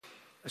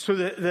So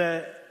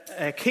the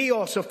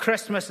chaos of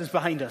Christmas is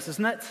behind us,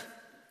 isn't it?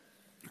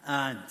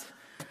 And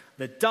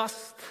the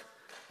dust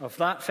of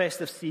that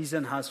festive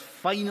season has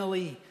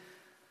finally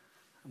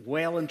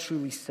well and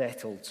truly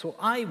settled. So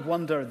I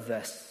wonder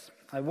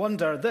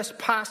this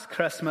past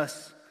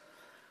Christmas,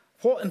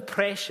 what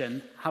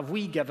impression have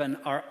we given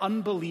our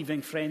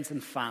unbelieving friends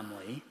and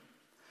family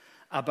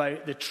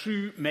about the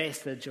true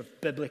message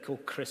of biblical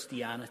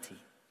Christianity?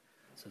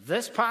 So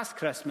this past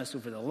Christmas,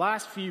 over the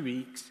last few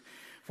weeks,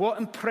 what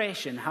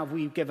impression have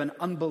we given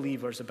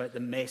unbelievers about the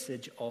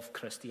message of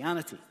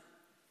Christianity?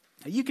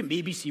 Now, you can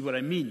maybe see what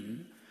I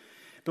mean,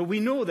 but we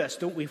know this,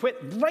 don't we?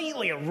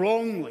 Rightly or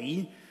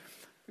wrongly,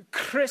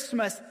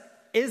 Christmas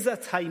is a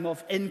time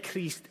of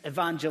increased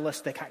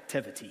evangelistic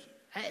activity.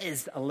 It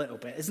is a little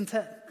bit, isn't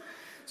it?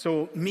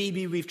 So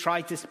maybe we've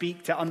tried to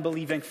speak to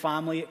unbelieving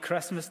family at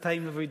Christmas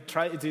time, if we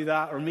try to do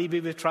that, or maybe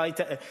we've tried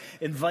to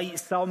invite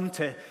some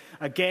to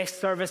a guest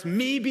service.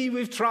 Maybe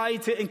we've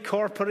tried to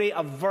incorporate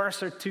a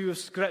verse or two of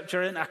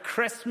Scripture in a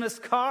Christmas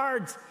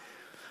card.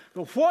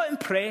 But what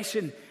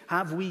impression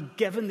have we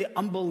given the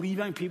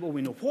unbelieving people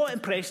we know? What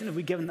impression have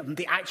we given them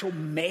the actual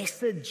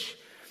message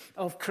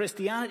of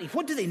Christianity?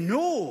 What do they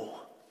know?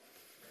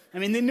 I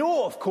mean, they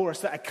know, of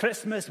course, that at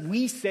Christmas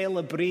we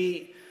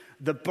celebrate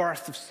the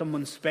birth of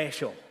someone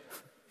special.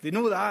 They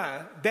know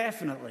that,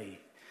 definitely.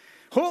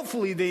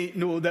 Hopefully they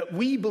know that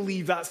we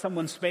believe that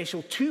someone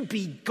special to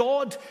be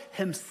God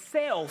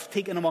himself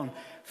taken among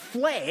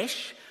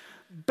flesh.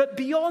 But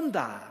beyond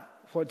that,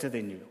 what do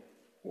they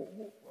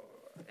know?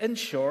 In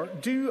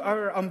short, do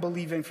our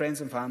unbelieving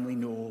friends and family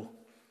know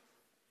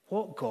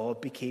what God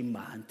became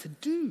man to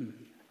do?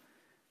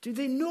 Do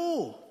they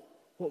know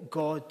what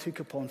God took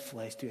upon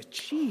flesh to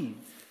achieve?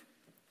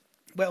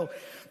 Well,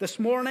 this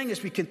morning,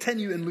 as we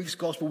continue in Luke's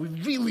gospel, we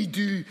really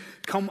do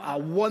come a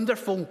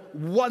wonderful,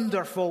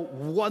 wonderful,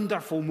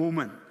 wonderful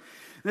moment.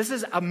 This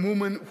is a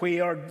moment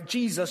where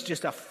Jesus,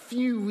 just a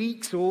few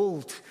weeks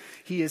old,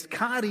 he is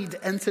carried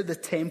into the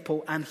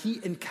temple and he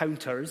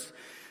encounters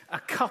a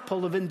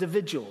couple of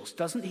individuals,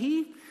 doesn't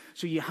he?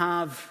 So you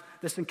have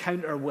this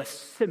encounter with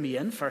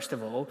Simeon, first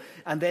of all,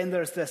 and then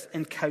there's this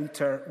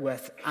encounter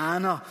with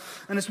Anna.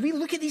 And as we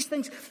look at these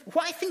things,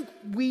 what I think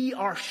we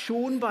are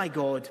shown by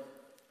God,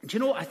 do you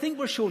know, I think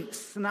we're shown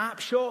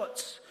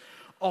snapshots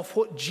of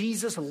what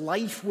Jesus'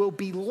 life will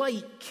be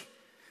like.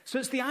 So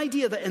it's the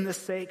idea that in this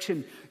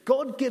section,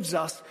 God gives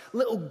us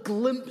little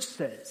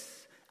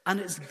glimpses, and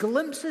it's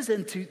glimpses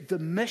into the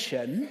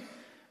mission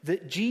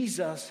that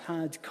Jesus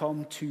had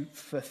come to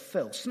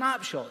fulfill.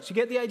 Snapshots, you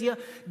get the idea?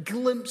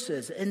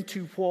 Glimpses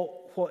into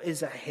what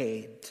is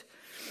ahead.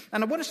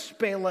 And I want to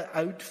spell it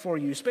out for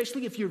you,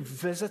 especially if you're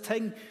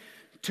visiting,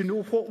 to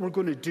know what we're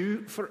going to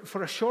do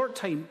for a short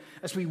time.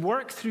 As we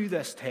work through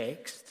this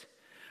text,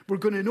 we're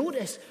going to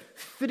notice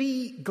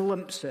 3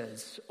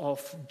 glimpses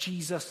of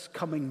Jesus'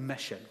 coming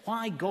mission.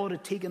 Why God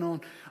had taken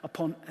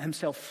upon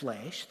himself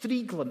flesh,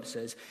 3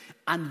 glimpses.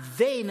 And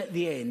then at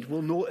the end,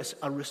 we'll notice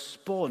a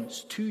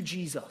response to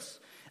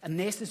Jesus, a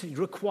necessary,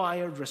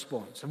 required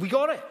response. Have we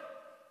got it?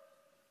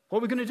 What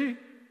are we going to do?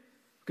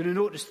 We're going to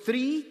notice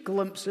 3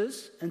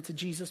 glimpses into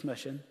Jesus'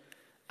 mission,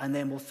 and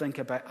then we'll think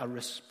about a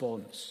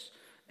response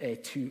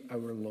to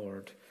our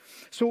Lord.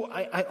 So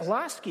I'll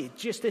ask you,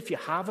 just if you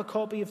have a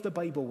copy of the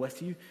Bible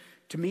with you,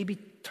 to maybe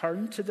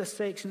turn to this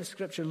section of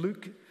Scripture,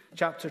 Luke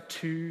chapter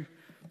 2,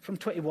 from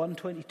 21,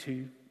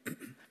 22.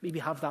 Maybe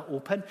have that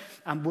open,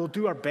 and we'll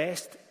do our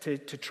best to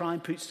try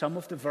and put some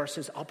of the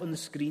verses up on the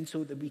screen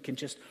so that we can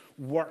just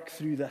work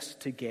through this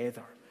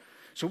together.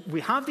 So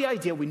we have the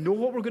idea, we know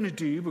what we're going to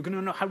do, we're going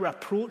to know how we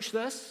approach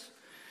this.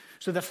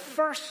 So the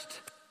first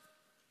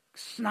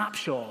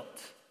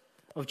snapshot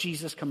of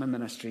Jesus' coming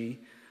ministry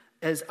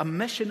is a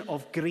mission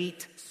of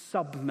great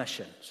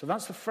submission. So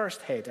that's the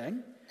first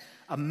heading.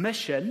 A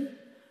mission.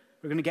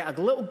 We're going to get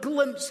a little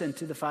glimpse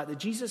into the fact that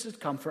Jesus has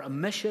come for a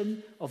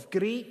mission of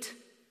great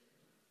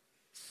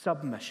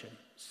submission.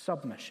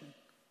 Submission.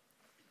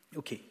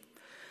 Okay.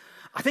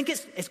 I think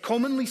it's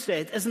commonly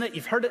said, isn't it?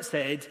 You've heard it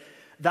said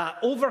that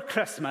over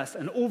Christmas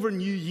and over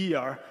New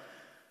Year,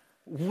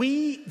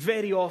 we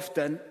very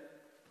often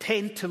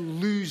tend to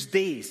lose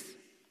days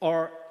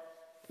or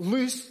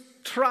lose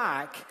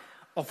track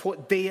of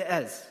what day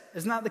it is.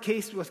 Isn't that the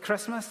case with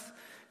Christmas?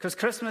 Because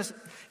Christmas,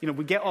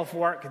 we get off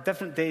work at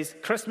different days.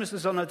 Christmas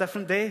is on a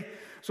different day.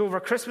 So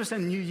over Christmas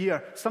and New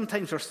Year,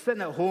 sometimes we're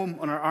sitting at home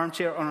on our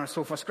armchair, on our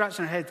sofa,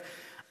 scratching our head,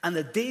 and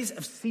the days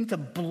have seemed to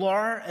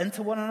blur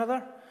into one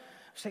another.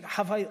 It's like,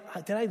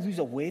 did I lose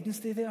a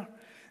Wednesday there?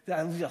 Did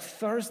I lose a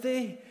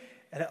Thursday?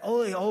 And it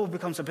all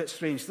becomes a bit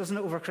strange, doesn't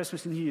it, over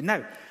Christmas and New Year?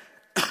 Now,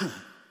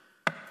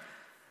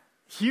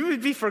 you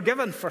would be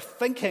forgiven for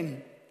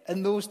thinking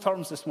in those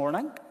terms this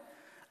morning.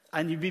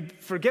 And you'd be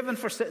forgiven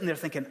for sitting there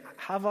thinking,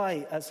 have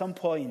I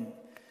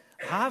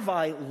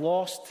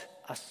lost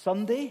a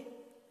Sunday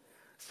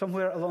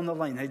somewhere along the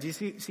line? Now, do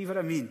you see what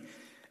I mean?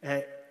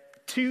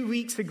 2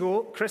 weeks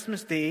ago,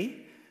 Christmas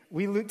Day,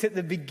 we looked at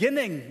the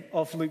beginning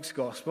of Luke's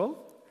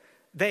gospel.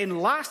 Then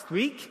last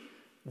week,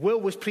 Will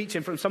was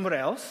preaching from somewhere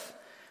else.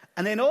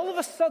 And then all of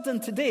a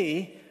sudden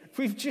today,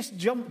 we've just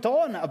jumped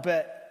on a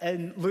bit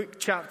in Luke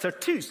chapter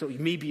 2. So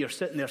maybe you're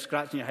sitting there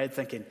scratching your head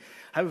thinking,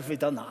 how have we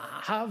done that?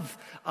 Have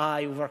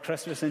I, over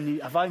Christmas and New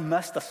Year, have I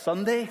missed a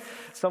Sunday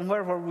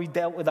somewhere where we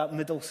dealt with that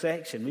middle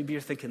section? Maybe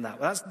you're thinking that.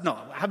 Well, that's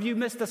not. Have you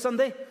missed a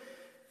Sunday?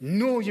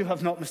 No, you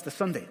have not missed a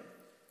Sunday.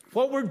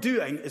 What we're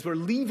doing is we're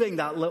leaving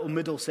that little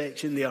middle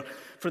section there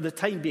for the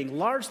time being,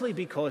 largely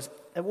because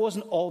it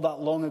wasn't all that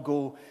long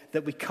ago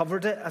that we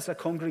covered it as a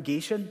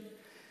congregation.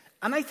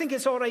 And I think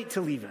it's all right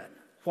to leave it.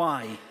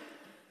 Why?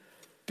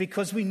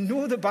 Because we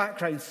know the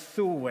background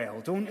so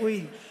well, don't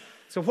we?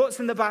 So what's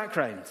in the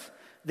background?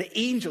 The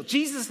angel.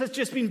 Jesus has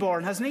just been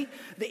born, hasn't he?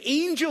 The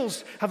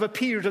angels have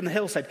appeared on the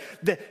hillside.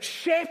 The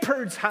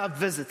shepherds have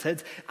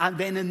visited. And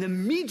then in the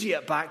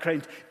immediate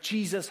background,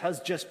 Jesus has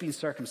just been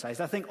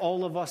circumcised. I think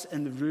all of us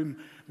in the room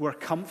were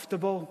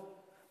comfortable.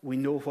 We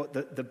know what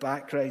the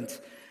background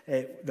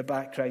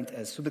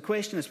is. So the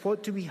question is,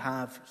 what do we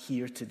have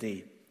here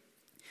today?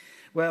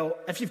 Well,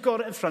 if you've got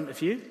it in front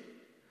of you,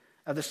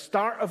 at the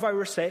start of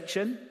our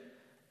section,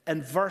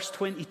 in verse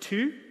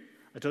 22,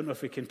 I don't know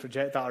if we can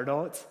project that or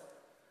not,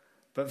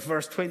 but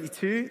verse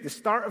 22, the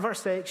start of our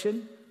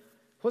section,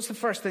 what's the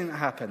first thing that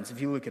happens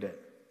if you look at it?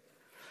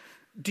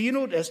 Do you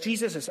notice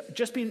Jesus has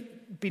just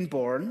been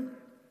born?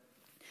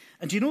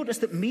 And do you notice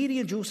that Mary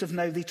and Joseph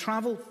now, they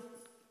travel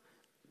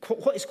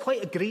what is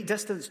quite a great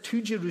distance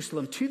to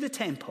Jerusalem, to the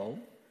temple.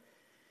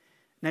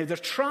 Now they're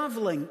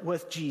traveling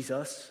with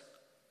Jesus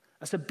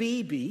as a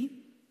baby,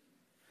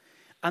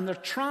 and they're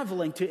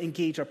traveling to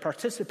engage or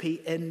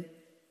participate in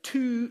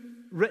 2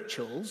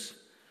 rituals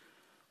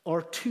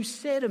or 2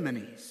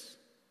 ceremonies.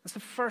 That's the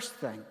first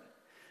thing.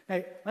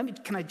 Now,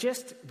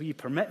 will you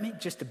permit me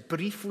just to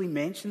briefly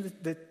mention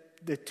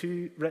the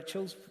 2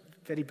 rituals,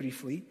 very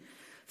briefly?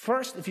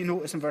 First, if you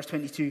notice in verse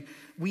 22,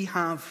 we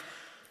have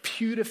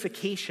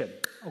purification.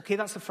 Okay,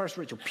 that's the first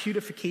ritual,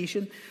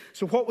 purification.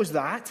 So what was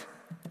that?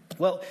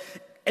 Well,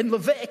 in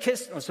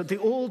Leviticus, so the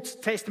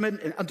Old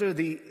Testament, under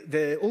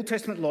the Old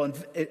Testament law,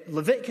 in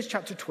Leviticus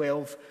chapter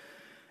 12,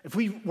 if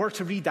we were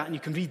to read that, and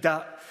you can read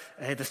that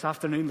this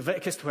afternoon,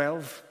 Leviticus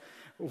 12,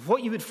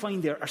 what you would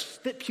find there are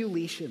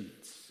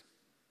stipulations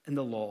in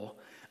the law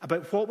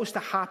about what was to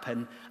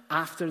happen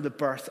after the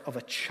birth of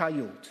a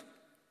child.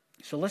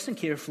 So listen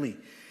carefully.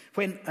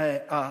 When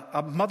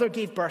a mother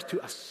gave birth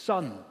to a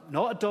son,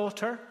 not a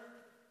daughter,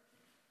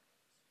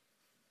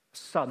 a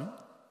son,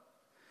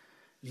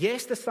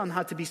 yes, the son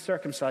had to be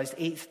circumcised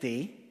 8th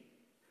day,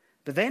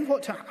 but then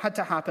what had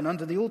to happen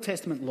under the Old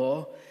Testament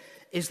law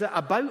is that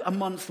about a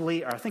month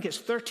later, I think it's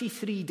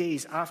 33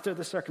 days after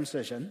the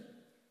circumcision,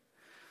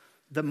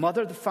 the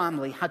mother, the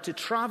family, had to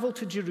travel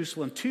to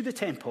Jerusalem, to the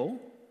temple,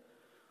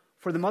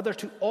 for the mother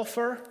to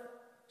offer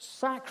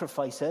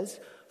sacrifices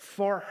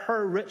for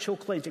her ritual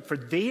cleansing, for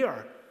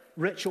their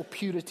ritual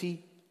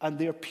purity and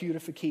their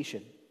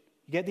purification.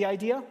 You get the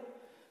idea?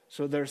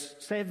 So there's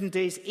 7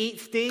 days.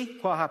 8th day,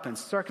 what happens?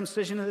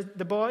 Circumcision of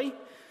the boy.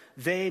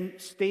 Then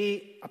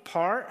stay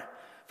apart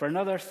for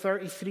another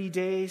 33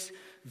 days.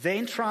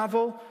 Then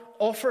travel,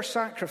 offer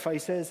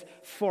sacrifices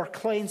for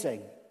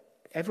cleansing.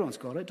 Everyone's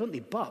got it, don't they?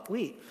 But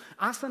wait,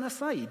 as an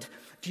aside,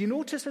 do you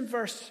notice in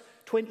verse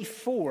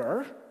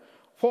 24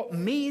 what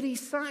Mary's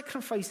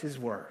sacrifices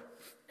were?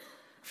 I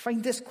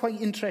find this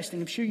quite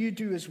interesting. I'm sure you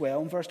do as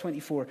well. In verse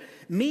 24,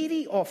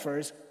 Mary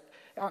offers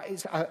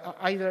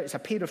either it's a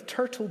pair of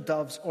turtle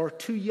doves or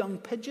 2 young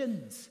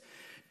pigeons.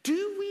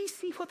 Do we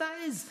see what that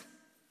is?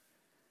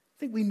 I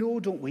think we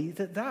know, don't we,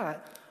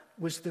 that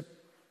was the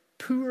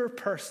poor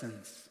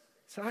person's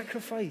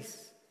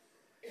sacrifice.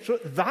 So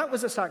that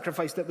was a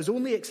sacrifice that was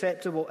only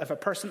acceptable if a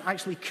person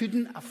actually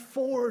couldn't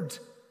afford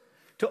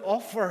to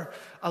offer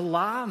a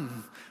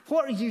lamb.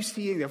 What are you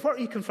seeing there? What are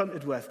you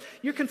confronted with?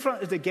 You're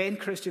confronted again,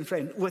 Christian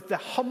friend, with the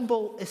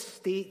humble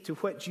estate to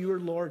which your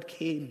Lord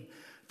came.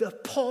 The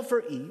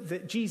poverty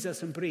that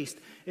Jesus embraced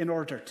in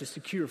order to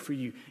secure for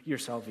you your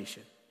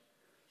salvation.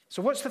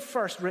 So what's the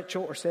first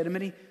ritual or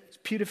ceremony? It's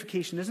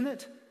purification, isn't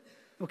it?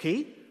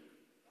 Okay.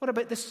 What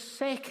about the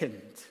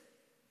second?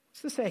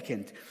 What's the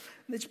second?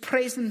 It's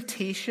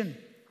presentation.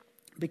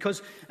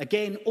 Because,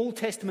 again, Old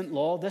Testament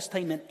law, this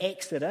time in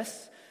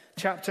Exodus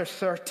chapter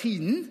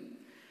 13,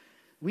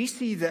 we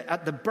see that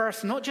at the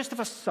birth, not just of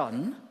a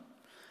son,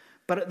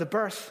 but at the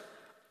birth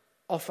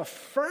of a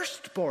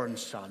firstborn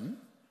son,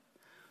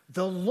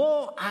 the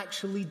law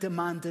actually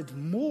demanded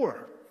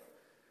more.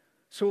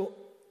 So,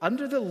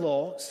 under the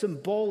law,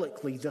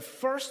 symbolically, the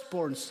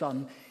firstborn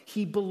son,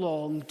 he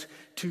belonged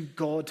to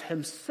God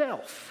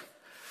himself.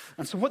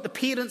 And so what the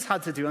parents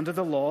had to do under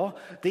the law,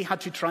 they had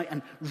to try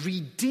and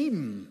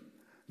redeem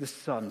the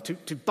son,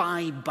 to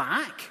buy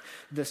back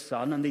the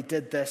son, and they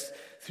did this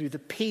through the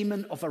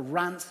payment of a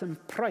ransom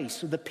price.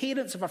 So the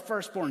parents of a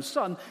firstborn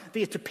son,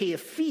 they had to pay a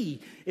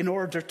fee in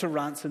order to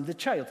ransom the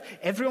child.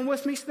 Everyone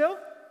with me still?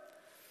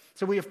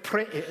 So we have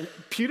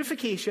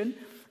purification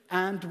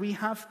and we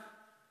have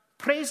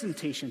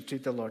presentation to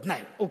the Lord. Now,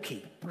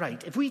 okay,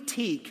 right, if we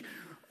take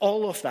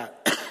all of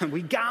that And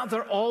we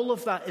gather all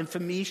of that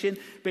information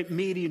about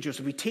Mary and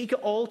Joseph. We take it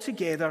all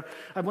together.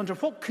 I wonder,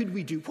 what could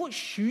we do? What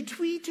should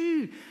we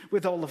do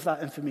with all of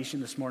that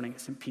information this morning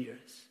at St.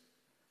 Peter's?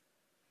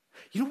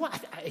 You know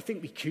what I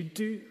think we could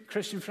do,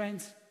 Christian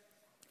friends?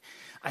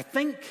 I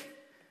think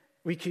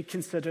we could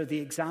consider the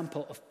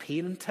example of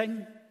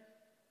parenting,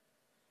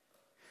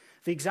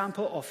 the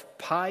example of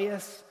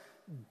pious,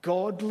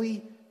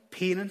 godly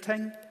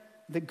parenting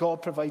that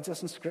God provides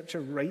us in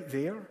Scripture right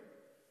there.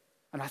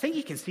 And I think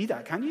you can see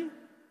that, can you?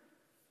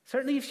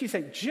 Certainly if you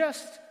think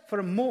just for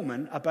a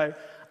moment about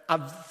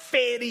a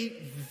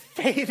very,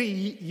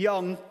 very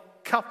young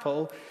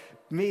couple,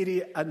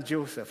 Mary and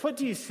Joseph. What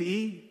do you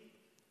see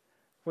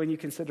when you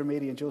consider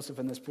Mary and Joseph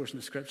in this portion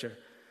of Scripture?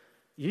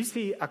 You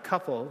see a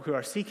couple who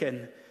are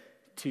seeking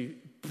to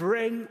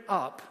bring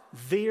up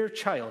their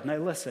child, now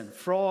listen,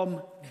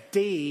 from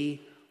day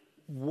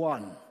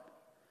one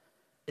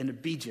in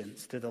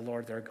obedience to the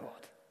Lord their God.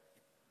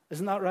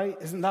 Isn't that right?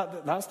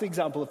 That's the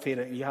example of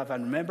parenting you have.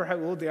 And remember how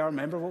old they are.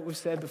 Remember what we've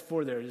said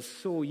before. They're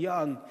so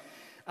young.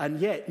 And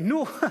yet,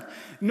 no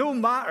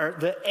matter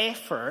the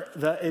effort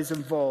that is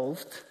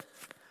involved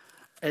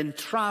in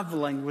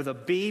traveling with a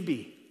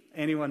baby,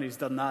 anyone who's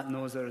done that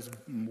knows there's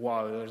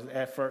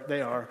effort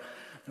there.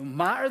 No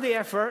matter the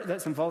effort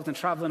that's involved in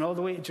traveling all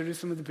the way to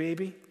Jerusalem with the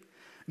baby,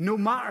 no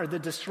matter the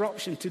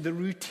disruption to the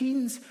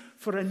routines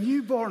for a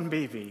newborn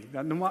baby,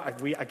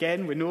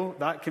 we know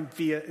that can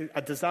be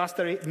a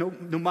disaster.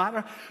 No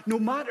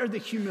matter the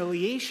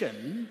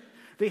humiliation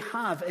they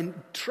have in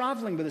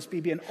traveling with this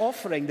baby and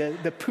offering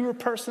the poor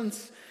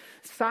person's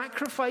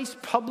sacrifice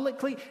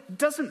publicly,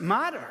 doesn't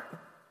matter.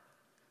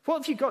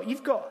 What have you got?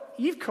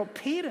 You've got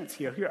parents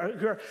here who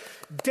are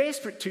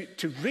desperate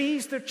to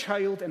raise their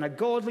child in a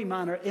godly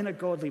manner, in a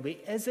godly way.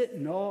 Is it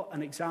not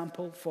an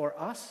example for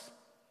us?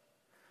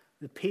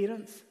 The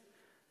parents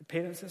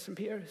at St.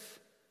 Peter's.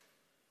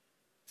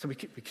 So we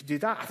could do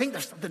that. I think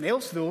there's something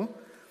else, though.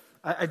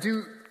 I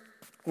do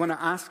want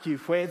to ask you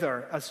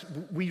whether, as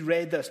we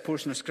read this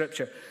portion of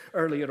Scripture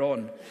earlier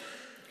on,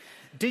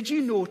 did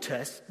you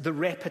notice the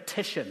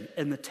repetition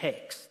in the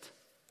text?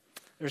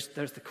 There's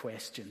the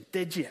question.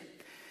 Did you?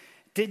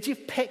 Did you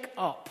pick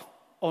up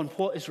on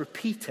what is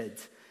repeated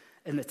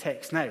in the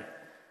text? Now,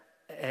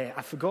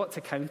 I forgot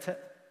to count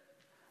it,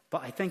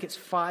 but I think it's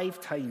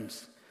 5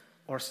 times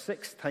or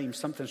 6 times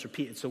something's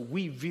repeated. So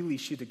we really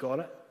should have got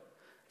it.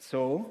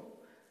 So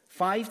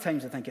 5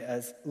 times I think it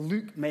is,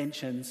 Luke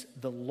mentions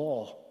the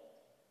law.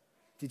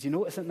 Did you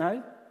notice it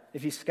now?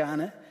 If you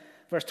scan it.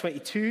 Verse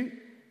 22,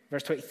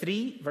 verse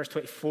 23, verse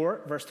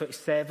 24, verse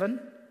 27,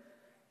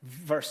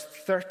 verse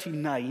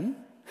 39.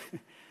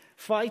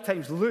 5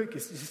 times Luke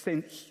is just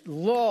saying,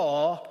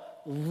 law,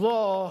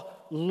 law,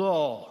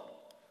 law.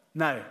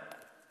 Now,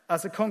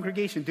 as a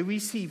congregation, do we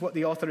see what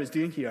the author is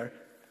doing here?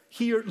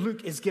 Here,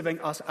 Luke is giving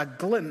us a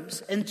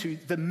glimpse into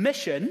the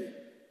mission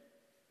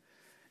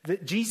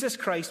that Jesus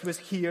Christ was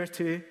here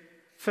to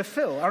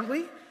fulfill, aren't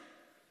we?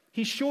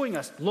 He's showing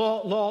us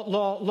law, law,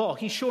 law, law.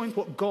 He's showing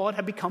what God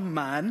had become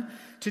man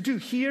to do.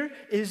 Here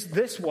is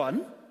this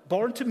one,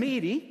 born to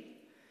Mary,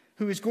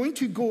 who is going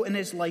to go in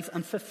his life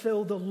and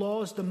fulfill the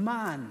law's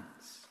demands.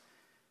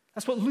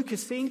 That's what Luke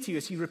is saying to you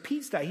as he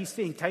repeats that. He's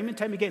saying time and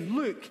time again,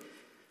 look,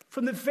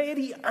 from the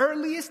very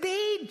earliest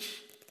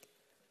age,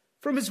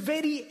 from his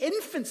very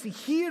infancy,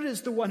 here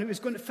is the one who is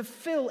going to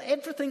fulfill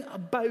everything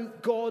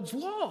about God's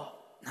law.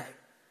 Now,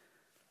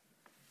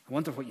 I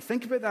wonder what you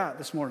think about that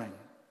this morning.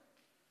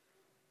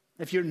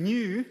 If you're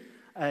new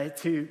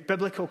to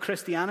biblical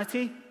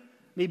Christianity,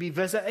 maybe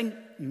visiting,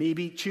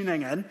 maybe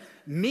tuning in,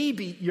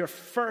 maybe your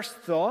first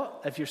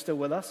thought, if you're still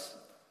with us,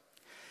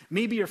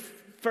 maybe your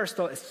first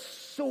thought is,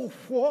 so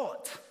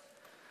what?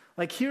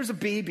 Like, here's a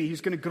baby who's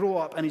going to grow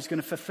up and he's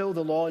going to fulfill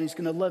the law and he's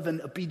going to live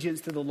in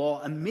obedience to the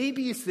law. And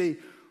maybe you say,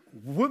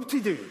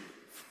 whoop-de-doo.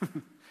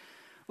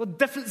 What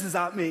difference does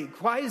that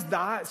make? Why is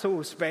that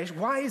so special?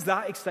 Why is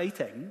that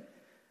exciting?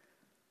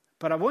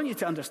 But I want you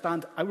to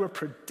understand our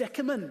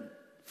predicament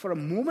for a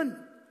moment.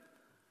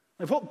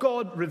 Like, what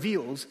God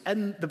reveals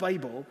in the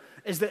Bible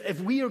is that if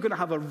we are going to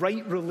have a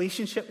right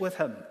relationship with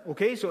him,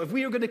 okay, so if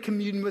we are going to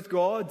commune with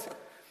God,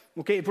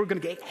 okay, if we're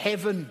going to get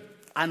heaven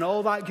and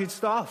all that good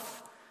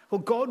stuff,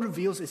 what God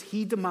reveals is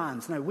he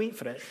demands, now wait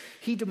for it,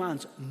 he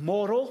demands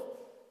moral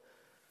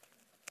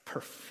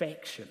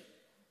perfection.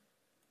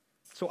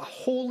 So a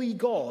holy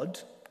God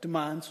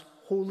demands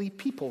holy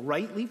people,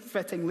 rightly,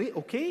 fittingly,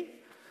 okay?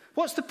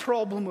 What's the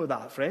problem with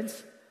that,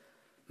 friends?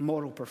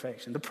 Moral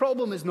perfection. The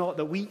problem is not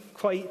that we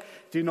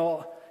do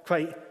not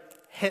quite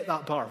hit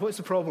that bar. What's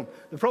the problem?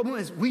 The problem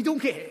is we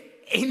don't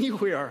get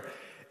anywhere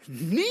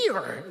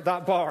near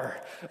that bar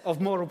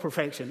of moral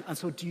perfection. And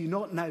so do you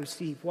not now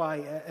see why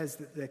it is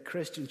that the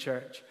Christian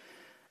church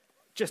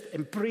just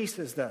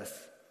embraces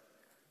this?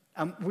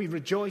 And we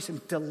rejoice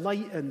and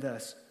delight in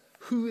this.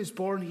 Who is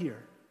born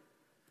here?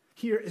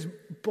 Here is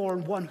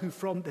born one who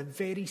from the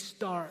very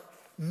start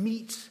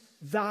meets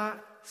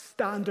that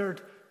standard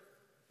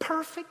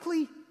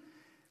perfectly.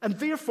 And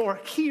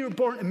therefore, here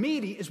born to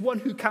Mary is one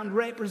who can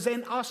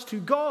represent us to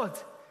God.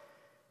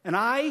 And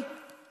I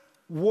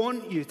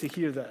want you to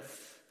hear this.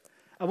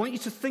 I want you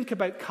to think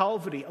about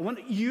Calvary. I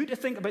want you to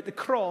think about the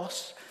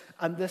cross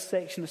and this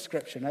section of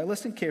Scripture. Now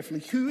listen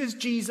carefully. Who is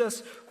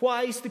Jesus?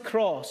 Why is the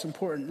cross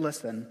important?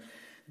 Listen.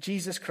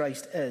 Jesus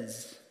Christ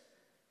is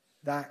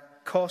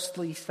that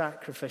costly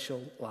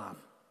sacrificial lamb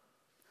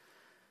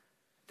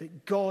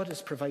that God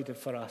has provided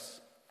for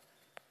us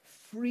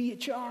free of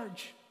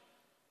charge.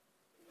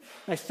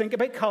 Now think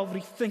about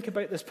Calvary. Think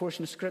about this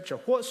portion of Scripture.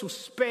 What's so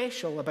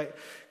special about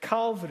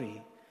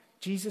Calvary?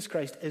 Jesus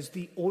Christ is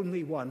the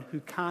only one who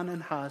can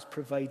and has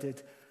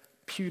provided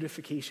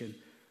purification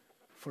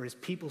for his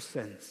people's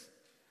sins.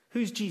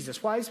 Who's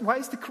Jesus? Why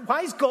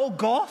is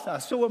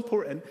Golgotha so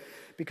important?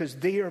 Because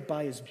there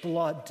by his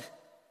blood,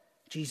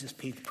 Jesus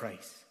paid the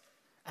price.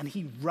 And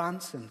he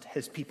ransomed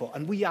his people.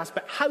 And we ask,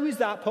 but how is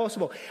that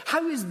possible?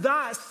 How is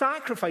that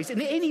sacrifice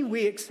in any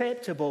way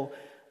acceptable?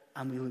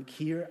 And we look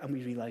here and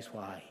we realize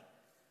why.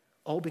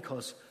 All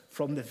because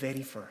from the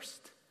very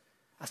first,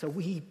 as a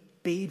wee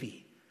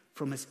baby,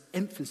 from his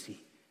infancy,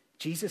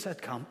 Jesus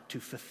had come to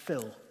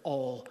fulfill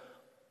all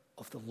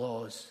of the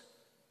law's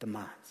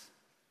demands.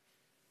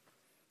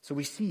 So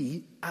we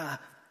see a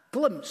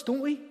glimpse,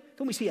 don't we?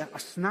 Don't we see a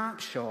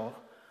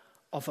snapshot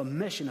of a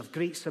mission of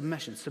great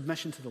submission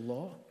to the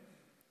law?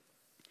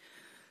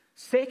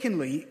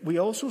 Secondly, we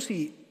also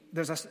see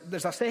there's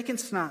a second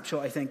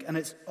snapshot, I think, and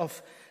it's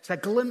a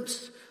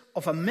glimpse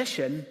of a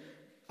mission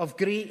of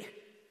great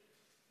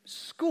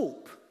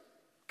scope.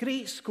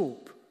 Great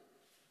scope.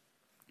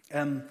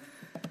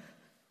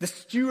 The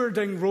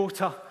stewarding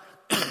rota,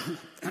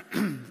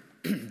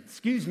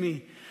 excuse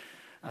me,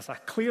 as I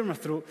clear my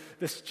throat,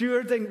 the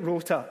stewarding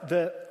rota,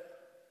 the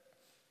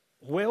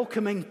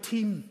welcoming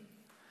team,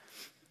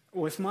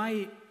 with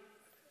my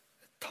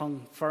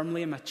tongue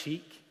firmly in my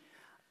cheek,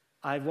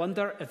 I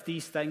wonder if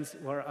these things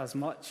were as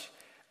much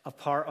a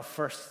part of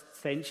first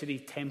century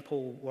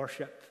temple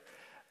worship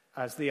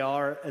as they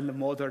are in the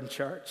modern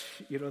church.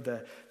 You know,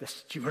 the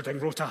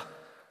stewarding rota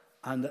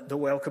and the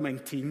welcoming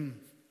team.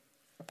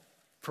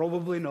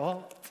 Probably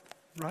not,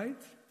 right?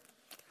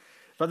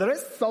 But there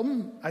is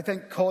some, I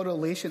think,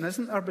 correlation,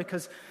 isn't there?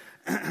 Because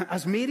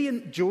as Mary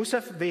and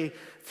Joseph, they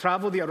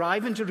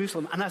arrive in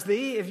Jerusalem, and as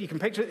they, if you can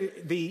picture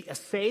it, they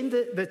ascend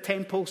the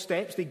temple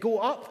steps, they go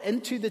up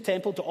into the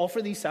temple to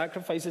offer these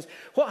sacrifices.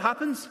 What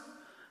happens?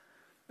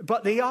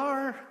 But they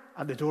are,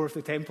 at the door of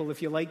the temple,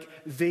 if you like,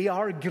 they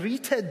are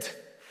greeted.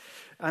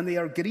 And they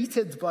are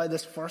greeted by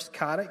this first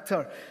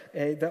character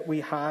that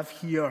we have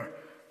here,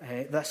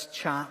 this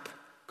chap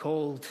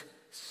called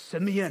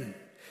Simeon.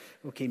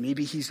 Okay,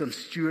 maybe he's on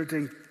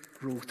stewarding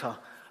rota,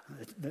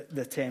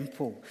 the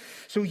temple.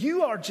 So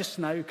you are just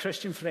now,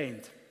 Christian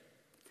friend,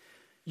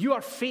 you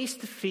are face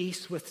to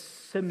face with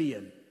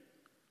Simeon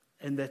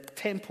in the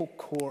temple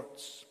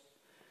courts.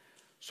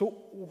 So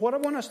what I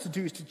want us to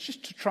do is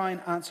to try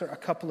and answer a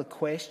couple of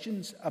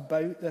questions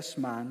about this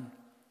man.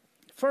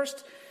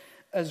 First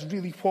is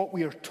really what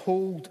we are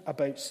told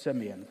about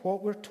Simeon,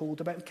 what we're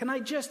told about him. Can I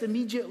just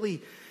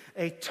immediately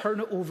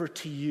turn it over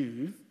to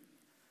you?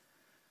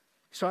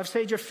 So I've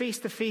said you're face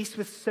to face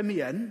with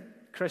Simeon,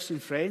 Christian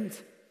friend.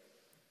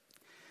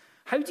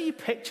 How do you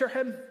picture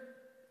him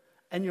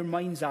in your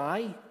mind's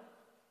eye?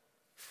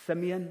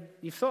 Simeon.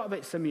 You've thought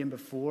about Simeon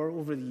before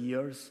over the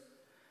years.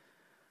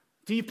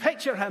 Do you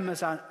picture him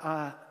as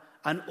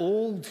an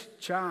old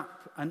chap,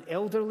 an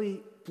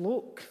elderly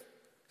bloke,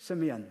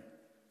 Simeon?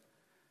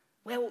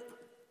 Well,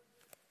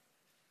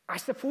 I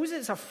suppose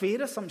it's a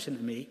fair assumption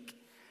to make.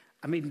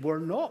 I mean, we're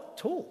not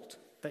told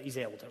that he's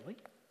elderly,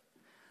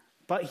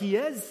 but he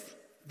is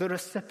the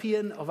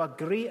recipient of a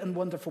great and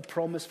wonderful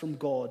promise from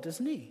God,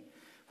 isn't he?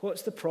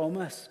 What's the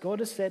promise? God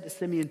has said to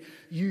Simeon,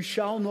 you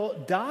shall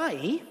not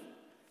die.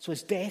 So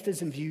his death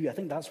is in view. I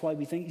think that's why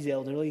we think he's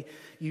elderly.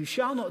 You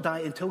shall not die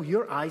until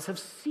your eyes have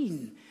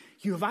seen.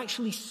 You have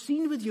actually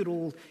seen with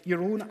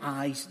your own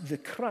eyes the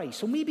Christ.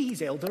 So maybe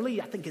he's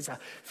elderly. I think it's a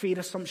fair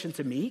assumption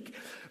to make.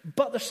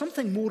 But there's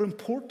something more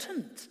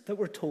important that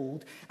we're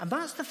told. And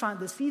that's the fact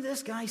that, see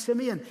this guy,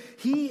 Simeon,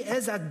 he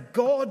is a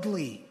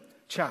godly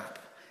chap.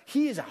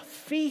 He is a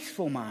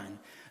faithful man.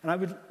 And I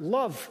would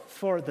love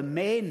for the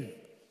men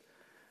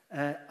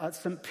at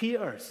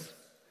St.Peter's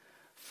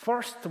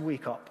first to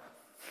wake up.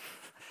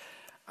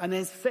 And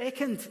then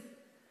second,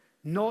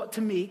 not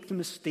to make the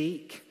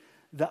mistake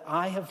that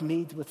I have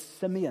made with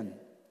Simeon.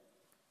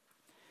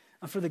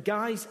 And for the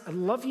guys, I'd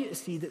love you to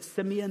see that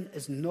Simeon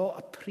is not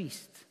a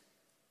priest.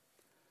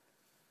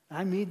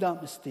 I made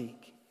that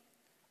mistake.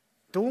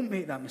 Don't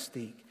make that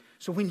mistake.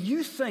 So when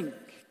you think,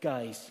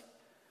 guys,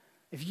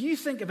 if you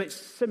think about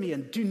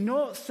Simeon, do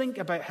not think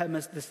about him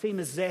as the same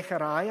as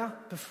Zechariah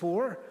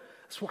before.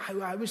 That's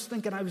how I was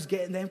thinking. I was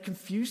getting them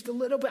confused a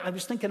little bit. I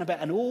was thinking about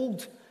an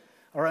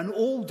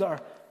older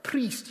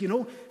priest,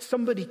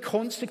 somebody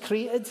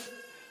consecrated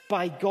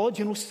by God,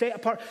 set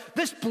apart.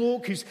 This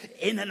bloke who's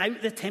in and out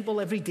of the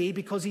temple every day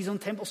because he's on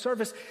temple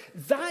service.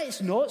 That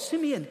is not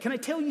Simeon. Can I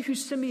tell you who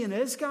Simeon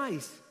is,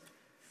 guys?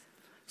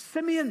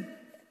 Simeon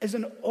is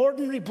an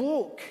ordinary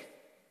bloke.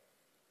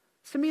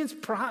 Simeon's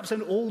perhaps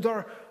an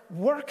older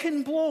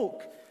working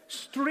bloke.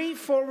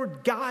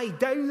 straightforward guy,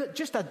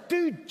 just a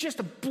dude, just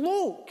a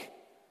bloke.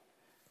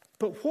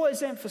 But what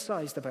is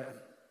emphasized about him?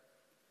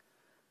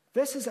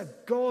 This is a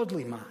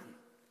godly man.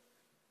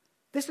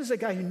 This is a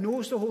guy who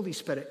knows the Holy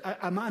Spirit,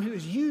 a man who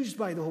is used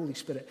by the Holy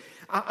Spirit,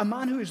 a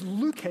man who is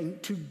looking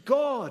to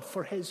God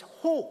for his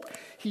hope.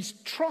 He's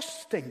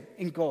trusting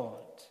in God.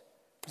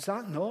 Is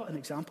that not an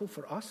example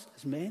for us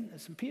as men,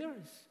 as St.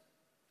 Peter's?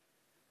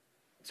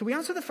 So we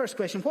answer the first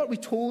question, what are we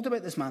told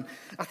about this man?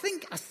 I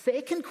think a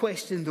second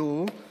question,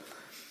 though,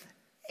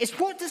 is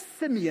what does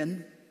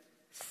Simeon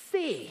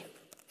say?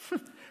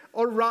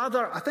 Or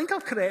rather, I think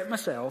I'll correct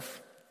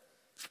myself,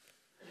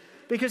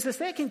 because the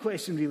second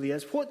question really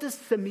is, what does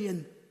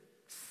Simeon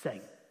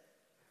sing?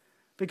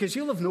 Because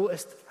you'll have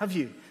noticed, have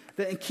you,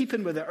 that in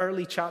keeping with the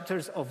early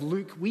chapters of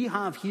Luke, we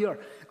have here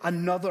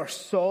another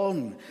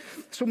song.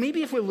 So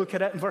maybe if we look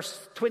at it in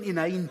verse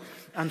 29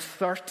 and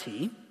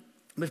 30,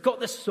 we've got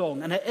this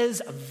song, and it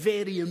is a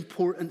very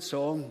important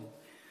song.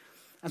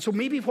 And so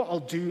maybe what I'll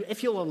do,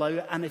 if you'll allow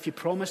it, and if you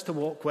promise to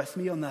walk with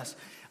me on this,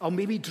 I'll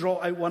maybe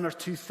draw out one or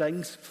two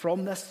things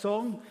from this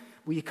song.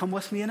 Will you come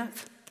with me in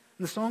it?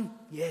 In the song?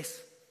 Yes,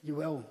 you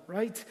will,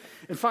 right?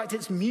 In fact,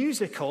 it's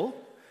musical,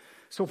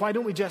 so why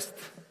don't we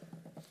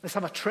let's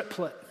have a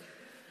triplet.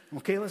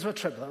 Okay, let's have a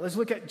triplet. Let's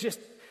look at just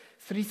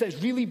three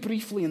things really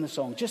briefly in the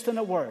song, just in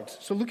a word.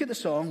 So look at the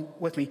song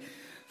with me.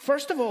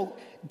 First of all,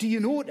 do you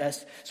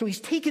notice? So he's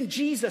taken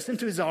Jesus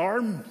into his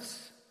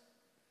arms.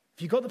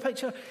 Have you got the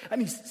picture?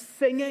 And he's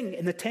singing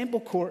in the temple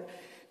court.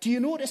 Do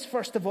you notice,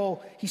 first of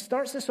all, he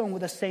starts the song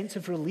with a sense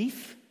of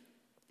relief?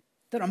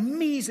 They're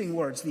amazing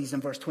words, these,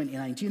 in verse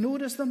 29. Do you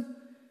notice them?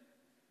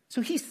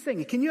 So he's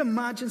singing. Can you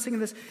imagine singing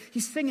this?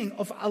 He's singing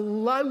of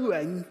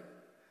allowing,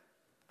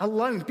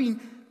 being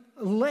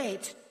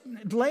let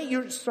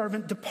your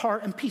servant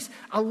depart in peace.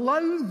 Allow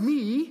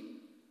me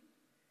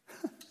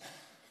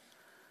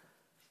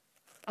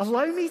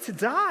to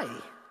die.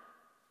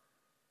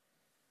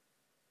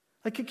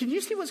 Like, can you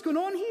see what's going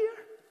on here?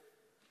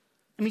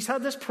 And he's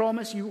had this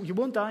promise, you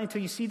won't die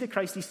until you see the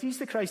Christ. He sees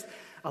the Christ.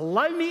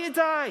 Allow me to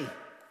die.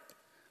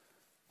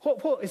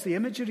 What is the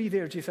imagery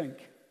there, do you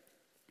think?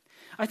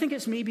 I think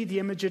it's maybe the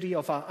imagery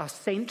of a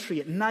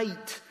sentry at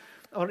night,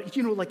 or,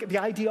 like the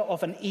idea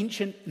of an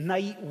ancient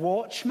night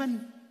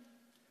watchman.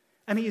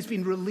 And he has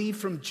been relieved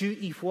from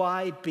duty.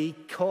 Why?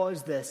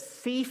 Because the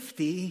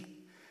safety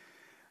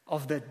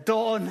of the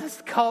dawn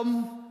has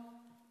come.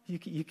 You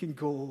can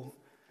go.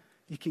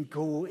 You can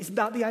go. Isn't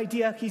that the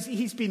idea?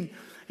 He's been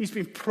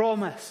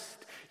promised.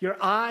 Your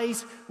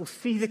eyes will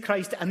see the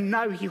Christ. And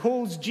now he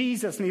holds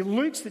Jesus and he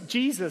looks at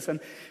Jesus,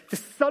 and the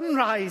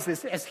sunrise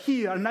is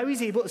here. And now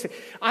he's able to say,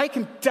 I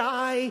can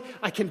die,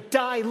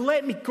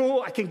 let me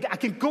go, I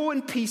can go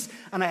in peace.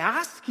 And I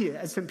ask you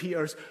at St.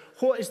 Peter's,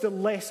 what is the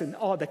lesson,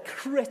 the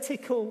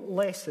critical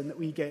lesson that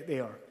we get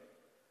there?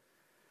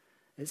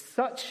 It's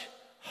such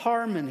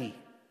harmony,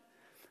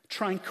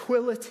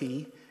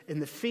 tranquility in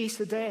the face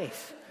of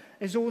death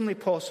is only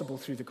possible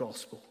through the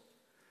gospel.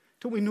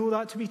 Don't we know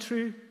that to be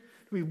true?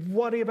 We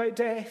worry about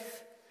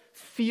death,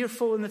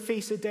 fearful in the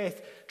face of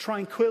death.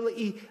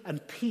 Tranquility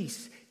and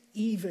peace,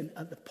 even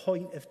at the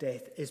point of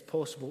death, is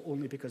possible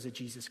only because of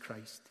Jesus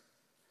Christ.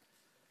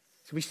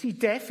 So we see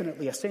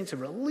definitely a sense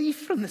of relief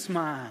from this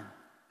man.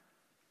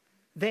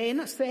 Then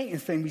a second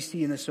thing we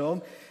see in the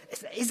song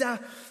is a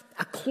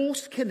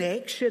close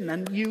connection.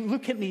 And you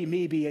look at me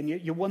maybe and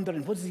you're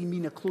wondering, what does he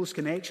mean, a close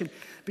connection?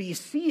 But you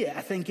see it,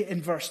 I think,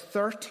 in verse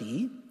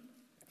 30.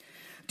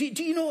 Do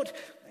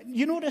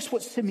you notice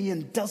what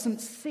Simeon doesn't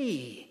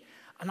say?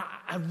 And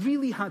I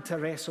really had to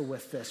wrestle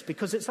with this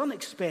because it's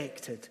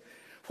unexpected.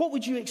 What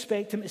would you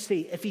expect him to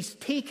say if he's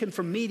taken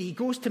from Mary? He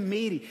goes to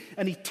Mary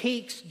and he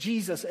takes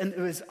Jesus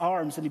into his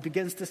arms and he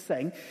begins to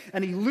sing.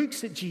 And he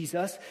looks at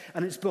Jesus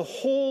and it's,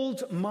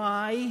 behold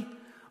my,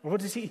 or what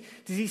does he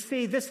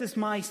say? This is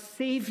my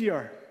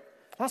Savior.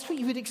 That's what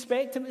you would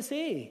expect him to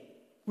say,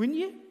 wouldn't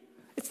you?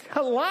 It's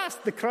at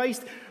last the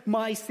Christ,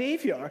 my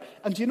Savior.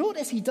 And do you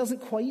notice he doesn't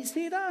quite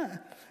say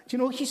that? Do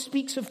you know, he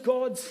speaks of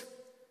God's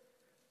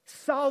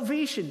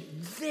salvation.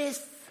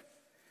 This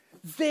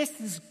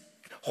is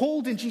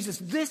holding Jesus.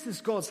 This is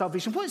God's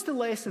salvation. What is the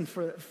lesson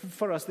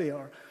for us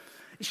there?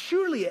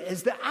 Surely it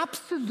is that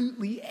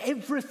absolutely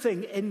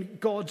everything in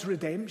God's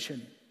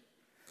redemption,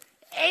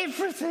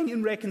 everything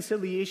in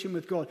reconciliation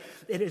with God,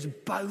 it is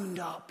bound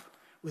up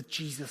with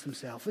Jesus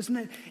himself, isn't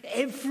it?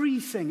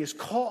 Everything is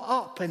caught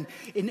up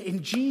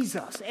in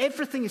Jesus.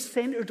 Everything is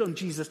centered on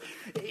Jesus.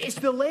 It's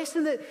the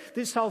lesson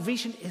that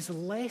salvation is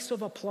less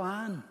of a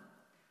plan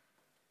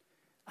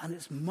and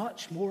it's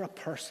much more a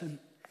person.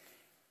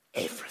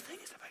 Everything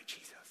is about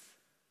Jesus.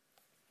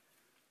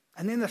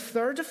 And then the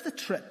third of the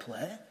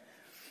triplet,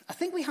 I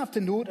think we have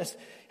to notice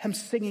him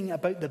singing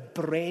about the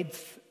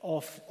breadth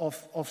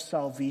of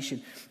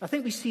salvation. I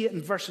think we see it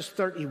in verses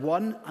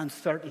 31 and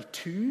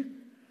 32.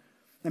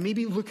 Now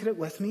maybe look at it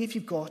with me if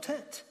you've got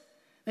it.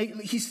 Now,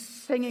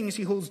 he's singing as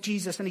he holds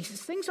Jesus, and he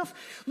sings of,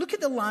 look at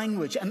the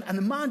language, and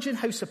imagine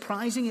how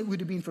surprising it would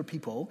have been for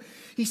people.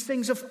 He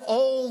sings of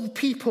all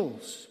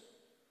peoples.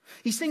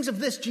 He sings of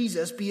this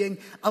Jesus being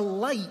a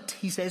light,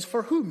 he says,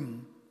 for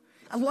whom?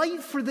 A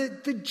light for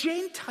the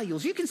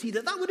Gentiles. You can see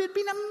that would have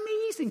been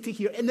amazing to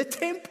hear in the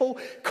temple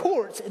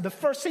courts in the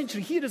first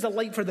century. Here is a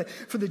light for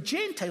the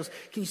Gentiles.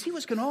 Can you see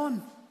what's going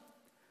on?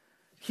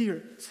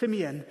 Here,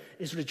 Simeon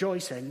is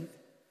rejoicing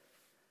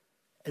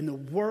in the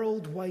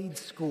worldwide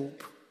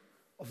scope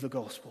of the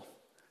gospel.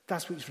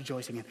 That's what he's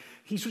rejoicing in.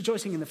 He's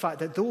rejoicing in the fact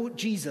that though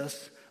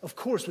Jesus, of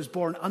course, was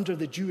born under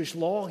the Jewish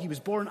law, he was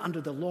born under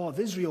the law of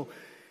Israel,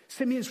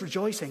 Simeon's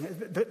rejoicing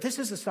that this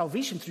is a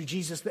salvation through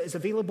Jesus that is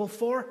available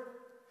for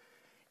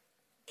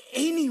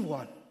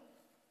anyone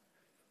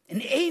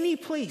in any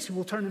place who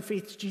will turn in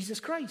faith to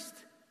Jesus Christ.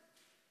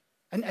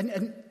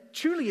 And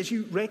surely as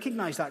you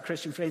recognize that,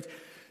 Christian friends,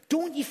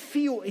 don't you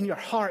feel in your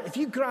heart, if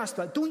you grasp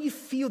that, don't you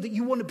feel that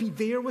you want to be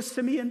there with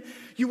Simeon?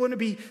 You want to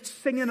be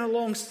singing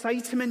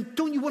alongside him? And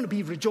don't you want to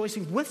be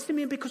rejoicing with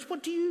Simeon? Because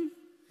what do you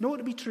know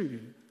to be true?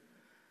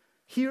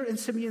 Here in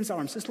Simeon's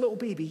arms, this little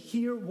baby,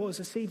 here was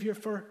a Savior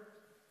for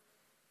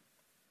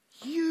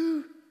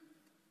you.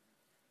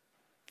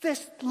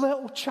 This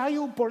little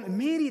child born to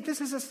Mary,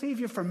 this is a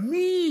Savior for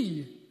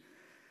me.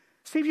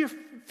 Savior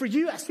for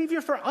you, a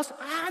Savior for us.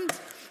 And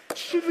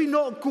should we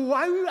not go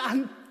out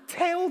and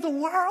tell the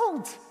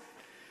world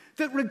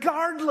that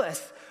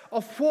regardless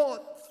of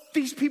what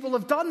these people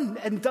have done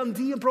in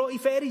Dundee and Broughty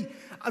Ferry,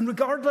 and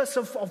regardless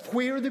of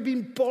where they've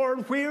been born,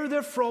 where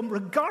they're from,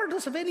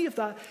 regardless of any of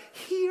that,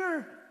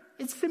 here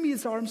in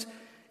Simeon's arms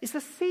is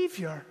a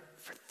Savior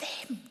for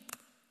them.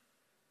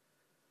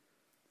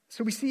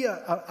 So we see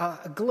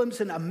a glimpse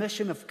in a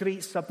mission of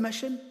great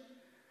submission,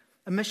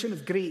 a mission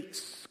of great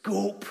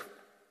scope.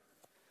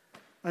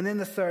 And then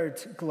the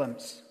third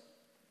glimpse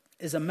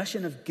is a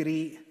mission of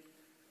great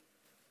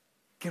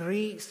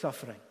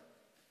suffering.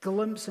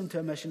 Glimpse into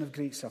a mission of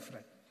great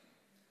suffering.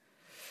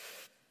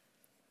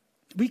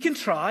 We can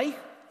try,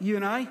 you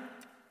and I,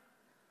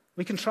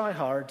 we can try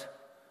hard,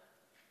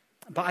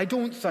 but I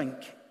don't think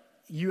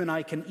you and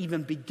I can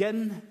even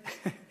begin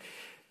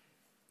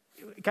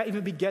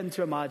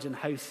to imagine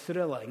how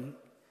thrilling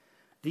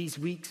these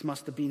weeks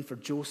must have been for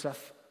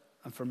Joseph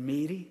and for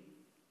Mary.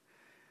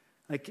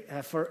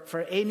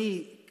 For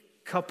any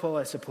couple,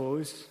 I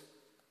suppose,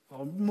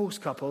 or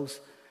most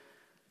couples,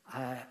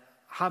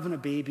 having a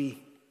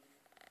baby,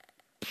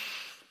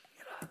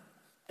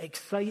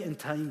 exciting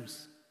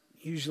times,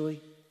 usually.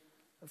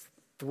 That's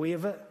the way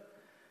of it.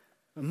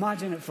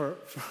 Imagine it for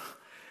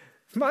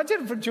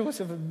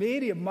Joseph and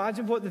Mary.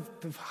 Imagine what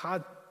they've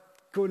had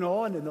going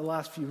on in the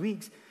last few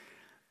weeks.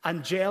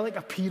 Angelic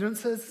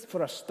appearances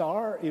for a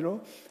start,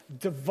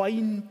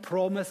 divine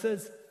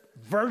promises,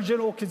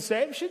 virginal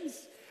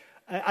conceptions.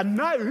 And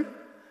now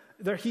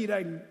they're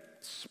hearing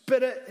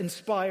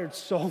Spirit-inspired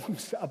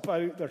songs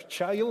about their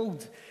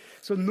child.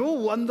 So no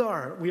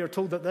wonder we are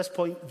told at this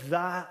point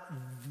that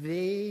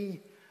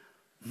they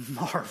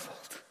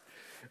marveled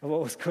at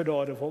what was going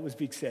on and what was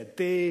being said.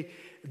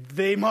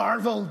 They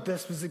marveled.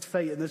 This was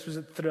exciting. This was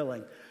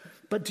thrilling.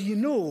 But do you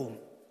know,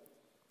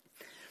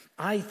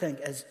 I think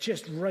it's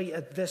just right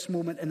at this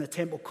moment in the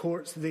temple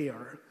courts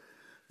there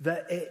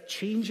that it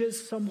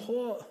changes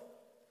somewhat.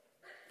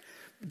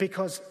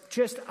 Because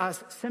just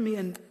as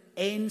Simeon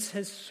ends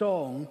his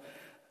song,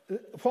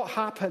 what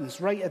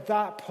happens right at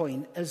that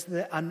point is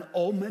that an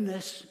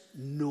ominous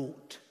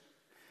note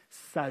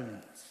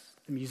sounds.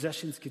 The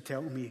musicians could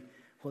tell me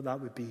what that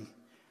would be,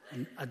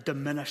 a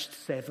diminished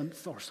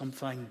seventh or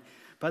something.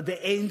 But at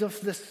the end of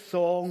the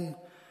song,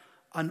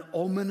 an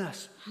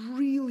ominous,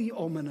 really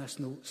ominous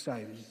note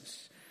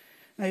sounds.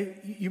 Now,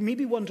 you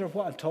maybe wonder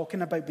what I'm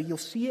talking about, but you'll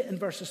see it in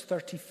verses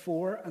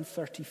 34 and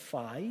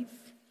 35.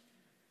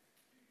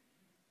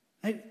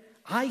 Now,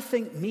 I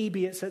think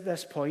maybe it's at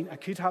this point, I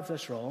could have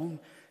this wrong,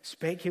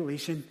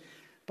 speculation,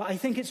 but I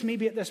think it's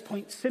maybe at this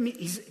point,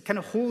 he's kind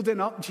of holding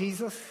up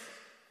Jesus.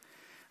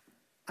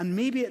 And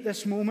maybe at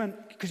this moment,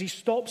 because he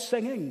stops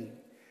singing,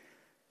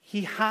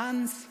 he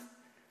hands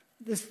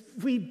this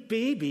wee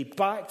baby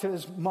back to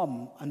his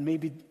mum, and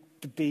maybe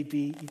the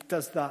baby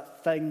does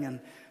that thing and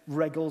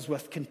wriggles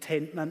with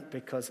contentment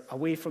because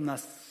away from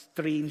this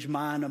strange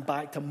man and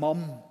back to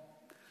mum,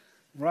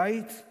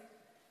 right?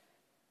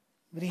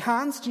 But he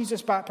hands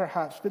Jesus back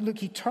perhaps, but look,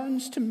 he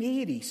turns to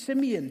Mary.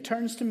 Simeon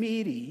turns to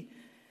Mary.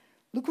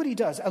 Look what he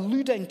does,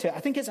 alluding to, I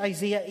think it's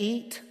Isaiah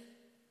 8.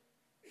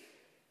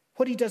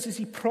 What he does is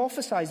he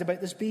prophesies about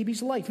this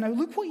baby's life. Now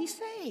look what he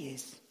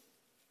says.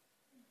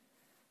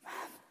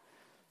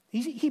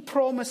 He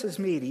promises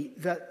Mary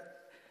that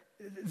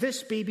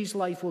this baby's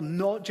life will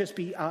not just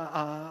be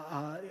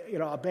a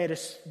bed of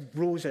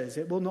roses.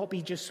 It will not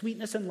be just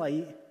sweetness and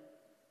light.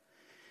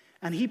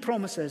 And he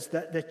promises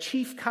that the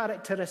chief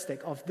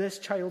characteristic of this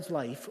child's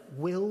life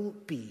will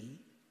be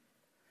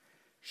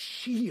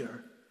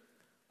sheer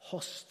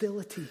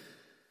hostility.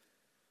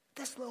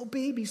 This little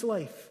baby's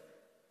life,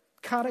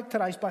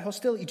 characterized by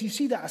hostility. Do you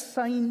see that? A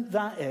sign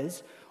that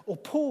is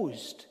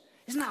opposed.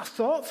 Isn't that a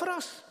thought for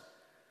us?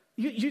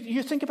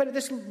 You think about it,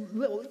 this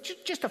little,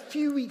 just a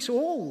few weeks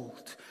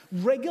old,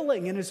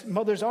 wriggling in his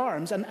mother's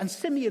arms, and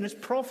Simeon is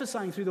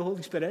prophesying through the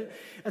Holy Spirit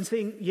and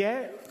saying,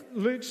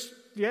 looks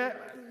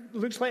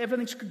like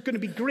everything's going to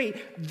be great.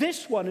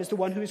 This one is the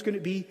one who is going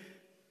to be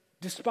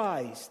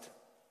despised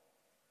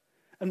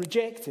and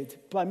rejected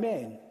by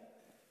men.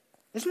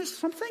 Isn't this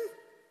something?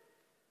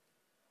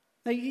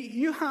 Now,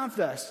 you have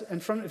this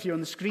in front of you on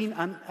the screen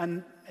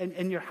and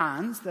in your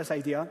hands, this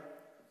idea.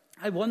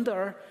 I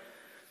wonder,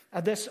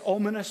 at this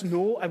ominous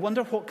note, I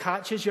wonder what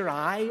catches your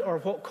eye or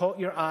what caught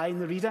your eye in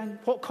the reading.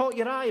 What caught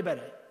your eye about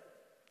it?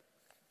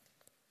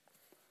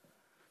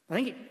 I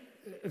think it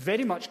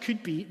very much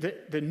could be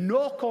the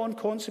knock-on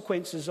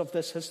consequences of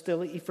this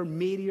hostility for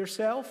Mary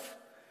herself.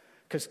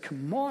 Because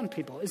come on,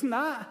 people, isn't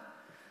that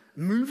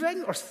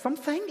moving or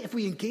something if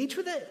we engage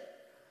with it?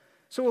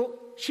 So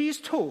she is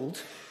told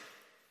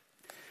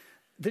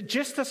that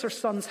just as her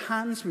son's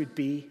hands would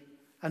be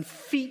and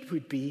feet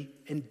would be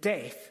in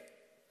death,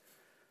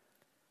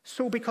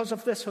 so because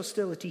of this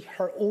hostility,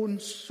 her own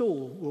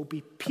soul will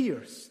be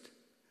pierced.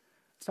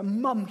 It's a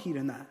mum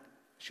hearing that.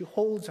 She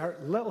holds her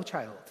little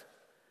child.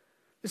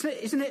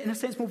 Isn't it in a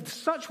sense,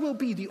 such will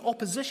be the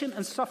opposition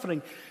and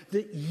suffering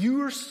that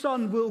your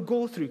son will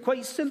go through.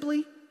 Quite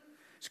simply,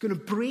 it's going to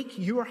break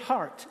your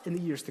heart in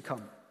the years to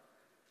come.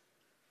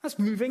 That's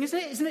moving, isn't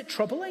it? Isn't it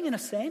troubling in a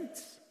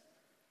sense?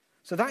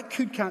 So that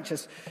could catch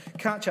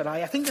our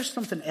eye. I think there's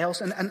something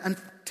else, and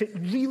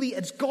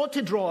it's got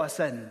to draw us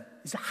in.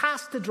 It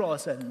has to draw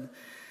us in.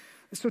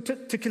 So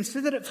to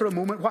consider it for a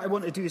moment, what I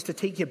want to do is to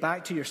take you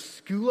back to your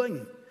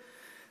schooling,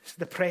 as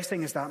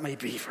depressing as that might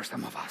be for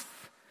some of us.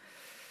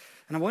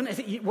 And I want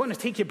to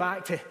take you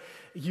back to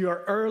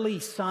your early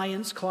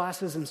science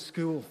classes in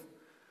school.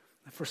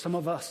 For some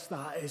of us,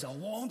 that is a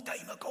long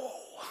time ago.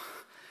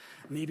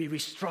 Maybe we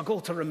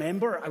struggle to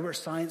remember our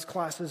science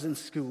classes in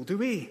school, do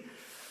we?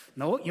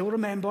 No, you'll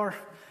remember.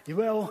 You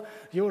will.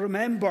 You'll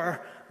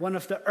remember one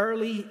of the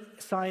early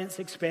science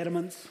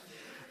experiments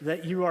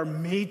that you are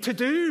made to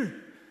do,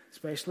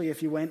 especially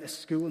if you went to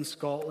school in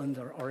Scotland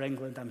or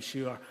England, I'm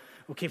sure.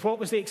 Okay, what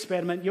was the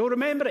experiment? You'll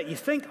remember it. You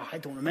think, I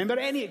don't remember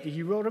any of it.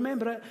 You will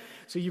remember it.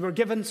 So you were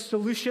given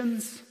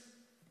solutions,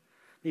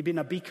 maybe in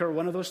a beaker,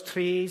 one of those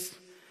trays.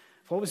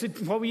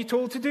 What were you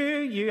told to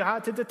do? You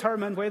had to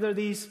determine whether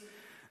these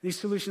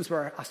solutions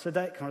were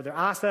acidic, or they're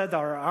acid,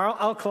 or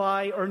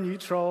alkali, or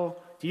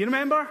neutral. Do you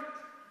remember?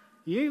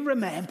 You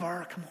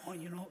remember. Come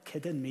on, you're not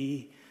kidding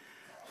me.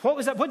 What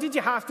was that? What did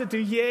you have to do?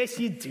 Yes,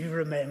 you do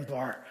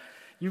remember.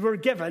 You were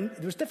given,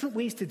 there was different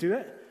ways to do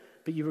it,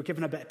 but you were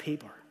given a bit of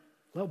paper.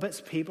 Little bits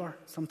of paper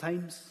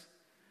sometimes.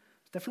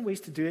 Different ways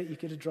to do it. You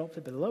could have dropped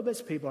it, but little bits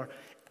of paper.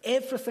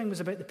 Everything was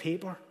about the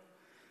paper.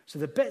 So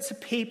the bits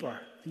of paper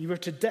that you were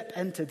to dip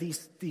into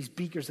these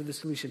beakers of the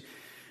solution,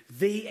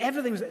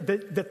 everything was,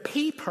 the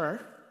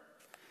paper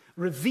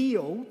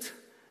revealed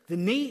the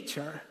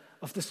nature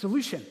of the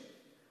solution.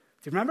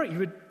 Do you remember?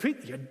 You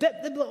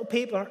dip the little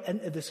paper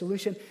into the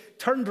solution,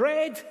 turned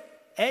red,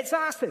 it's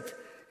acid,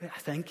 I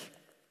think.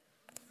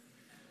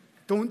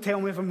 Don't tell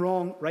me if I'm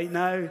wrong right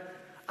now.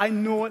 I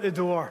know at the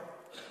door.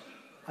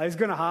 It's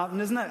going to happen,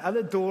 isn't it? At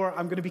the door,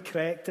 I'm going to be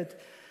corrected.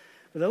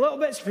 With a little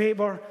bit of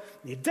paper,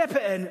 you dip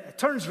it in, it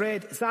turns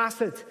red, it's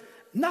acid.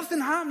 Nothing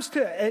happens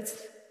to it. It's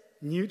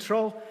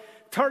neutral.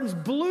 Turns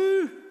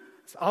blue,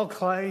 it's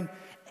alkaline.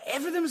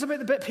 Everything was about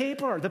the bit of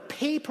paper. The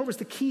paper was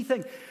the key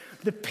thing.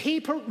 The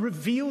paper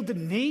revealed the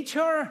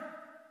nature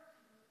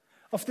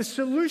of the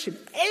solution.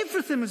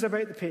 Everything was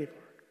about the paper.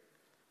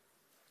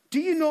 Do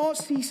you not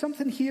see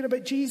something here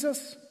about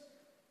Jesus?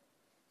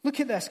 Look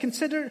at this.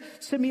 Consider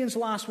Simeon's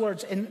last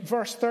words in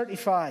verse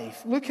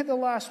 35. Look at the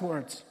last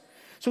words.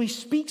 So he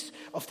speaks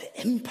of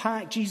the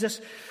impact Jesus'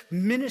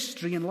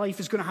 ministry and life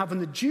is going to have on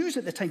the Jews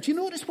at the time. Do you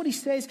notice what he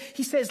says?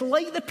 He says,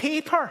 like the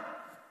paper,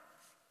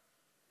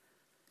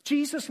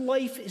 Jesus'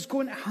 life is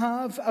going to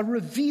have a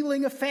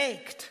revealing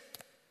effect.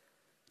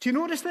 Do you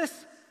notice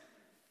this?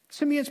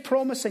 Simeon's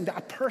promising that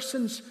a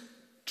person's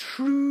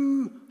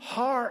true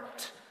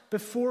heart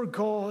before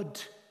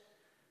God,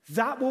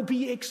 that will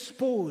be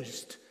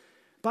exposed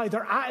by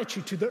their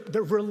attitude to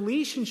their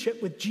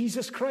relationship with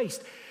Jesus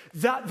Christ.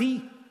 That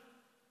the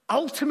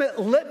ultimate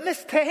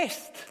litmus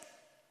test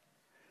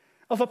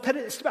of a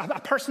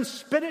person's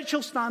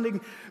spiritual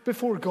standing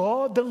before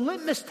God, the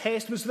litmus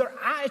test was their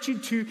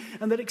attitude to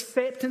and their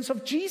acceptance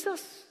of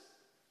Jesus.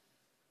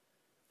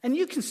 And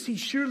you can see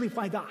surely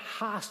why that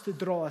has to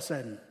draw us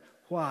in.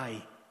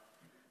 Why?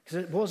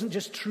 Because it wasn't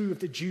just true of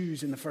the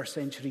Jews in the first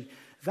century.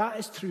 That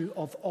is true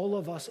of all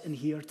of us in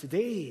here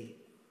today.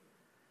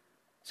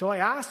 So I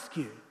ask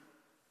you,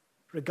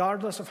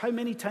 regardless of how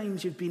many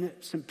times you've been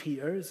at St.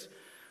 Peter's,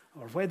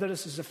 or whether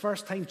this is the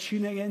first time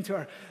tuning into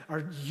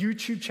our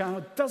YouTube channel,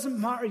 it doesn't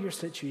matter your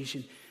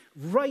situation.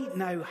 Right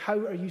now, how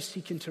are you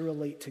seeking to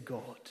relate to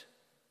God?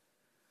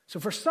 So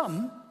for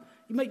some,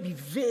 you might be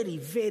very,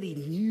 very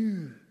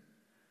new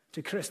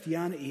to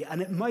Christianity,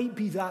 and it might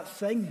be that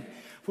thing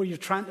where you're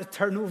trying to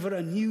turn over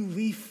a new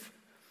leaf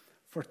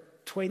for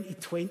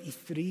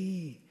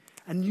 2023.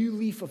 a new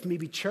leaf of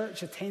maybe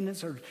church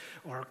attendance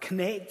or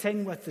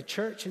connecting with the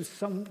church in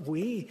some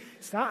way?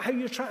 Is that how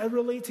you're trying to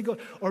relate to God?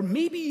 Or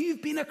maybe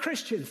you've been a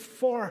Christian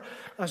for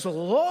as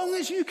long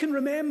as you can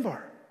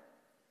remember.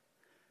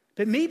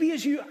 But maybe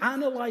as you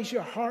analyze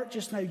your heart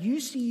just now, you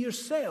see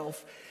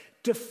yourself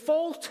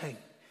defaulting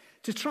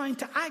to trying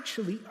to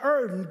actually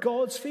earn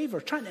God's favor,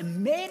 trying to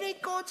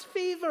merit God's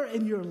favor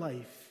in your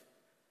life.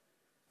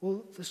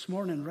 Well, this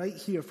morning, right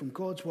here from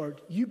God's word,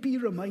 you be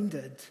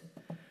reminded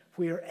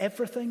where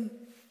everything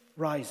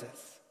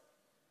rises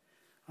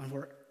and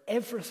where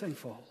everything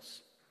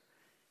falls.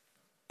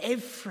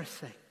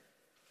 Everything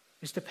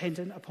is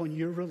dependent upon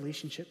your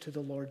relationship to the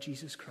Lord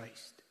Jesus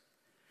Christ.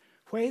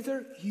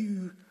 Whether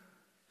you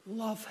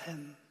love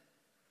him,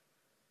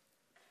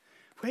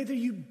 whether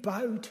you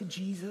bow to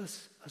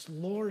Jesus as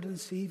Lord and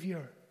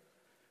Savior,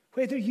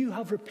 whether you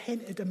have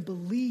repented and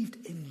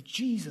believed in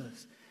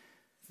Jesus,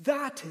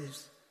 that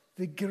is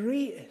the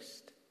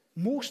greatest,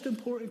 most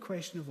important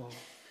question of all.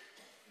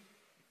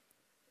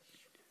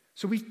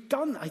 So we've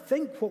done, I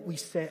think, what we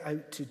set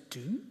out to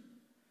do.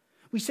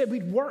 We said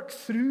we'd work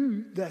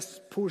through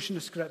this portion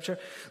of Scripture,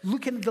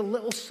 looking at the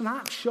little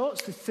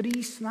snapshots, the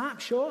 3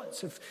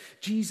 snapshots of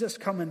Jesus'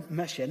 coming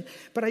mission.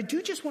 But I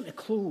do just want to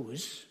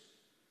close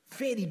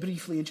very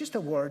briefly in just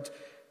a word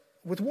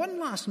with one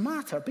last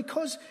matter,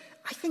 because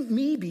I think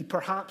maybe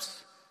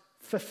perhaps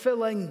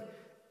fulfilling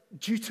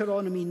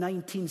Deuteronomy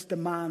 19's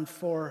demand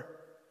for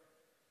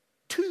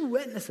 2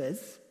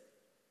 witnesses,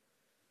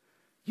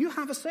 you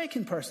have a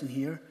second person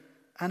here,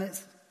 and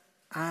it's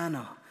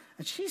Anna.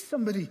 And she's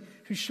somebody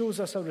who shows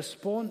us a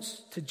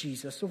response to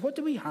Jesus. So what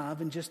do we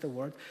have in just a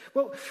word?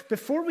 Well,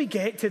 before we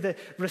get to the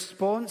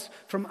response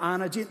from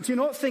Anna, do you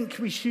not think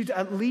we should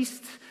at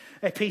least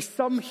pay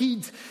some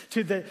heed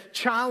to the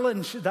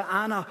challenge that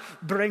Anna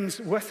brings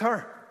with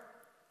her?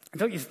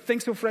 Don't you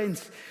think so,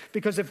 friends?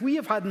 Because if we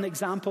have had an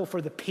example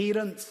for the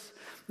parents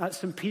at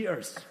St.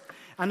 Peter's,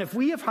 and if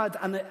we have had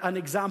an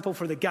example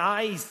for the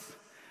guys,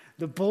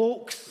 the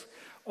blokes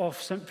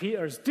of St.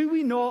 Peter's, do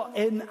we not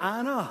in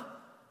Anna?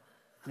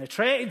 And I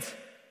tread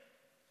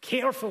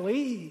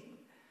carefully.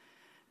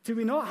 Do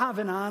we not have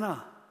in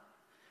Anna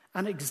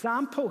an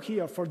example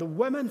here for the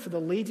women, for the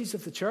ladies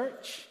of the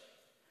church,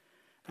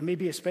 and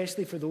maybe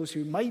especially for those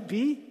who might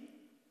be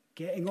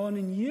getting on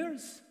in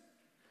years?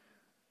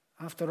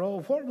 After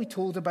all, what are we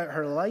told about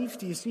her life?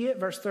 Do you see it?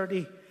 Verse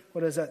 30,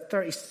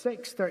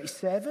 36,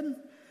 37?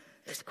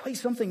 It's quite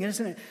something,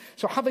 isn't it?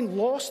 So having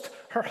lost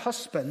her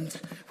husband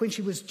when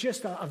she was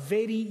just a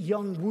very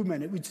young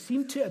woman, it would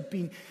seem to have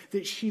been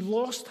that she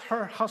lost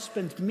her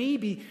husband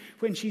maybe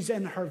when she's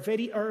in her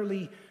very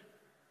early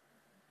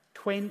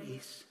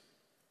 20s.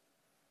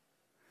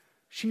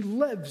 She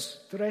lives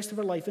the rest of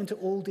her life into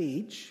old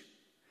age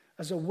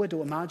as a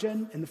widow.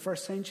 Imagine, in the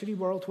first century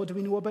world, what do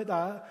we know about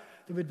that?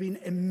 There would be an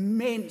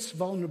immense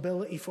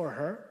vulnerability for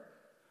her.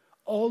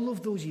 All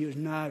of those years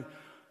now.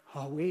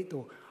 Oh, wait,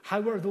 though.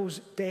 How are those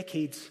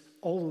decades,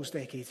 all those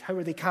decades, how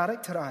are they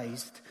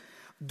characterized?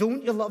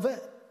 Don't you love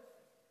it?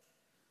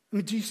 I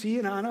mean, do you see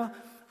in Anna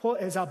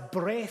what is a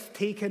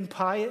breathtaking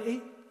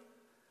piety?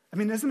 I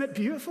mean, isn't it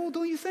beautiful,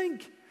 don't you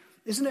think?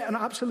 Isn't it an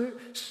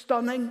absolute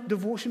stunning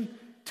devotion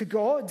to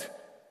God?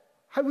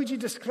 How would you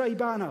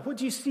describe Anna? What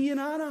do you see in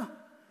Anna?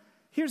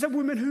 Here's a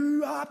woman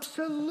who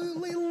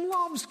absolutely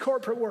loves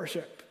corporate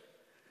worship.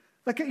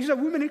 Like, here's a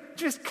woman who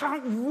just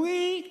can't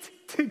wait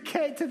to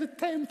get to the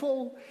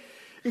temple,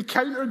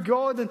 encounter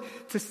God, and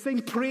to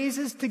sing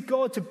praises to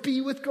God, to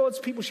be with God's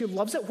people. She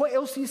loves it. What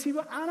else do you see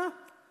with Anna?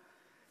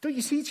 Don't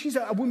you see she's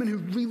a woman who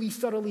really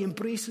thoroughly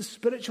embraces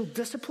spiritual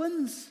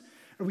disciplines?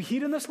 Are we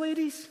hearing this,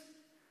 ladies?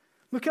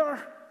 Look at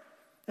her,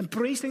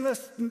 embracing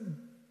this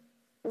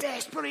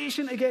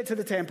desperation to get to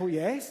the temple,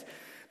 yes,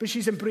 but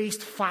she's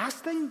embraced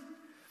fasting,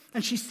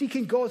 and she's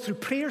seeking God through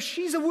prayer.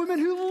 She's a woman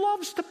who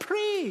loves to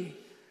pray,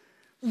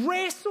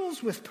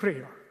 wrestles with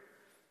prayer.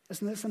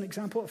 Isn't this an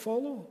example to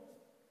follow?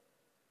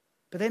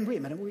 But then, wait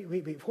a minute,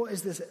 wait. What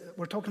is this?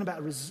 We're talking about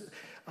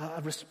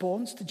a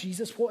response to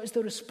Jesus. What is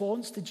the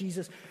response to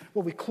Jesus?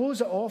 Well, we close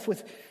it off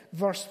with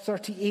verse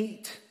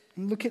 38.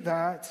 And look at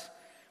that.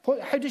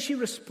 How does she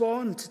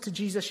respond to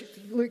Jesus?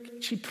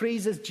 Look, she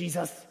praises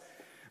Jesus.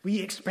 We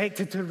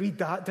expected to read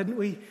that, didn't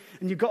we?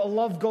 And you've got to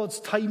love God's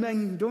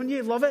timing, don't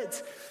you? Love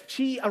it.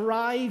 She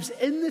arrives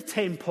in the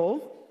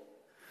temple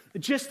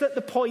just at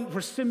the point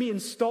where Simeon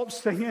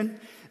stops singing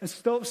and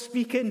stops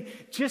speaking.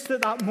 Just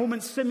at that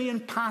moment, Simeon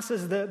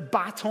passes the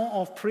baton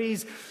of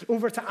praise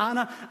over to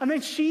Anna. And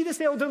then she,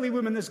 this elderly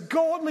woman, this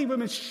godly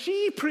woman,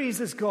 she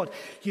praises God.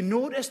 You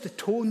notice the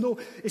tone, though?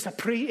 It's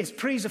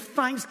praise of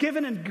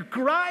thanksgiving and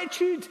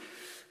gratitude.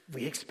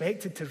 We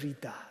expected to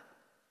read that.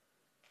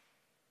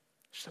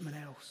 Someone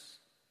else.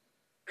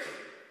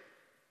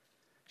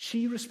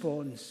 She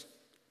responds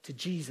to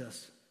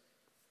Jesus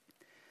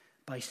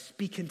by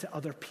speaking to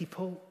other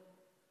people.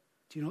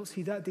 Do you not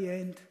see that at the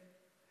end?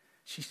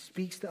 She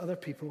speaks to other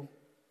people.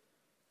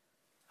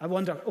 I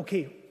wonder,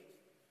 okay,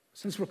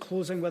 since we're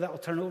closing with it, I'll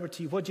turn it over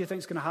to you. What do you think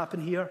is going to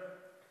happen here?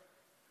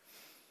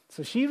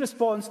 So she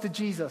responds to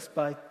Jesus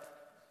by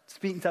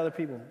speaking to other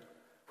people.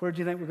 Where do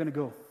you think we're going to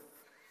go?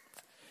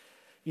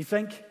 You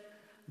think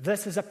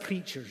this is a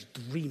preacher's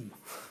dream,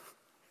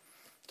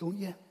 don't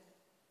you? I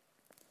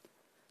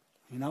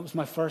mean, that was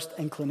my first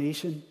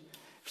inclination.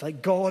 It's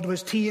like God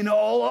was teeing it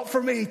all up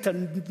for me to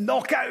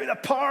knock out of the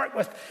park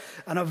with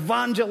an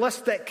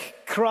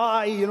evangelistic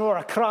cry, or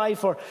a cry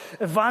for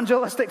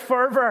evangelistic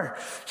fervor.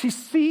 She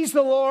sees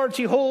the Lord,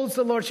 she holds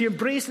the Lord, she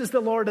embraces the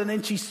Lord, and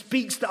then she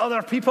speaks to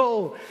other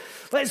people.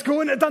 Let's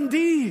go into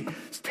Dundee.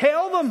 Let's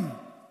tell them.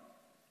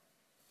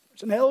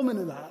 There's an element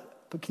of that.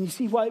 But can you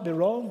see why it'd be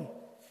wrong?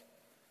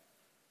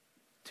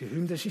 To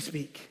whom does she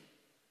speak?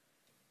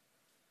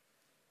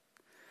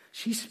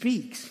 She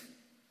speaks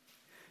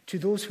to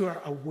those who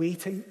are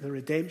awaiting the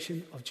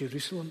redemption of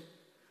Jerusalem.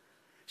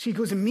 She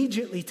goes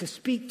immediately to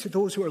speak to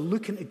those who are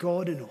looking to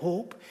God in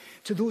hope,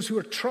 to those who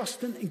are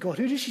trusting in God.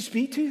 Who does she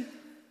speak to?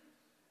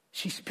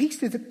 She speaks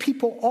to the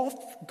people of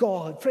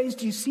God. Friends,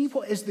 do you see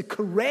what is the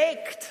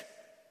correct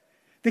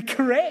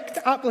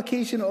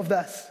application of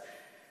this?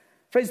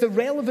 Friends, the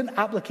relevant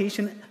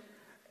application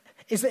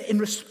is that in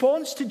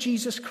response to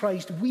Jesus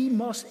Christ, we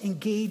must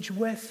engage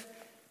with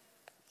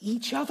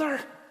each other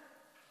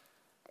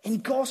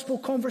in gospel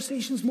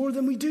conversations more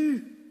than we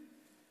do.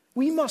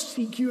 We must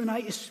seek, you and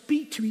I, to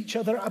speak to each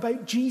other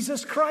about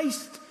Jesus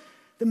Christ,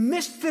 the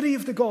mystery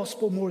of the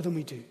gospel, more than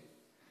we do.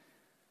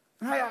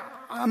 And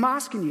I'm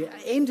asking you,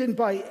 ending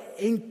by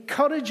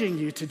encouraging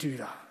you to do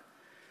that.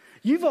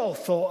 You've all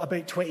thought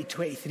about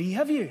 2023,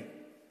 have you?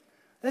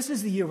 This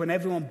is the year when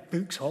everyone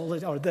books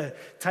holidays, or the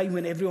time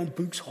when everyone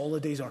books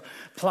holidays or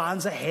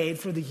plans ahead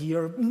for the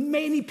year.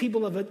 Many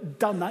people have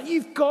done that.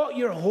 You've got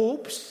your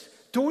hopes,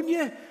 don't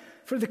you,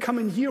 for the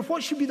coming year?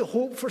 What should be the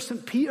hope for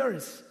St.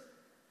 Peter's?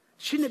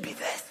 Shouldn't it be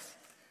this?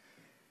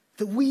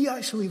 That we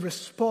actually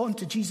respond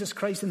to Jesus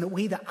Christ in the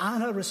way that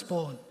Anna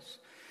responds.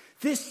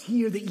 This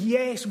year, that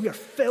yes, we are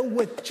filled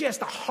with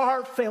just a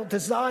heartfelt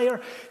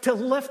desire to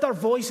lift our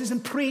voices in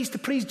praise, to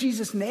praise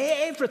Jesus in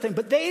everything.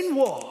 But then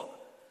what?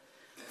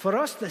 For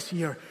us this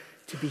year,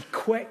 to be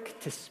quick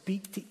to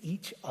speak to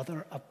each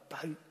other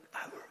about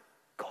our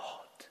God.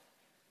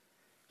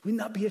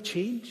 Wouldn't that be a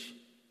change?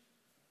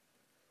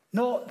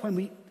 Not when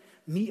we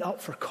meet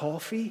up for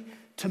coffee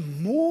to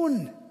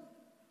moan.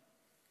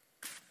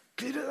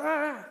 Good at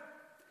that.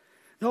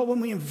 Not when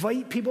we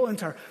invite people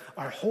into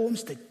our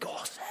homes to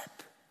gossip,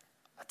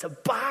 to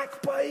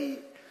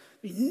backbite,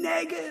 be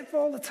negative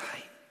all the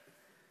time.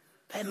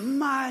 But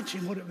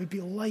imagine what it would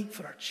be like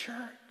for our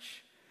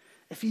church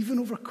if even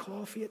over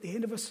coffee at the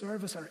end of a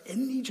service or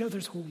in each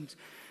other's homes,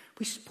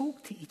 we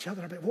spoke to each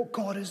other about what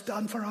God has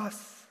done for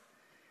us.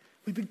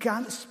 We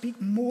began to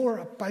speak more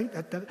about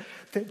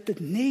the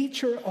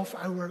nature of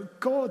our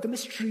God, the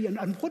mystery,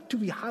 and what do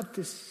we have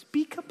to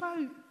speak about?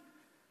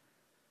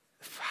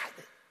 The fact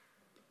that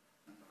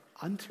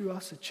unto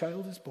us a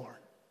child is born,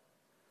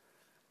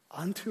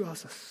 unto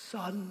us a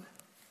son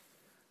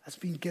has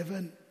been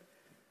given.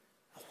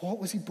 What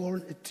was he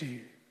born to do?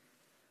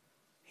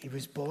 He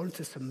was born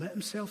to submit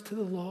himself to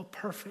the law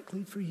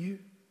perfectly for you.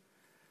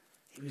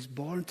 He was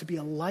born to be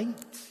a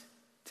light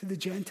to the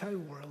Gentile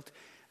world.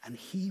 And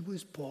he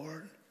was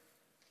born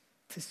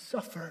to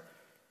suffer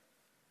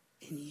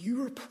in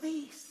your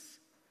place.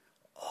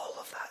 All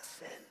of that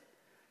sin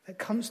that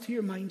comes to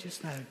your mind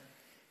just now.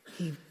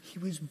 He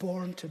was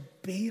born to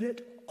bear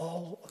it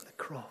all on the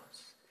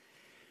cross.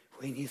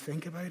 When you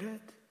think about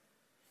it,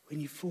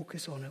 when you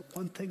focus on it,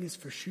 one thing is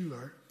for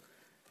sure.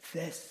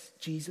 This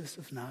Jesus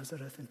of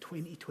Nazareth in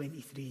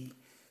 2023,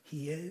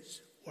 he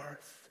is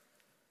worth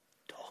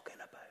talking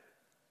about,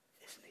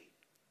 isn't he?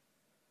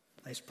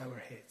 Let's bow our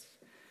heads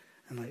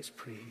and let's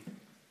pray.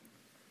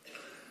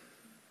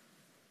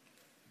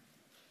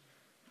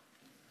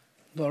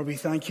 Lord, we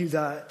thank you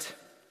that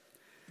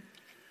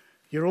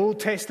your Old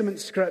Testament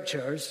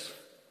scriptures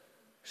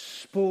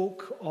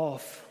spoke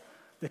of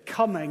the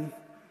coming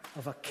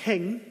of a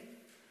king,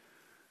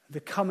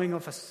 the coming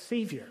of a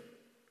savior.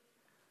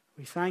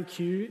 We thank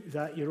you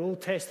that your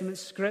Old Testament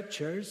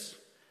scriptures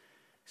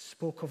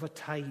spoke of a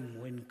time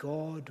when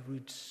God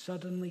would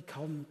suddenly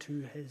come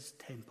to his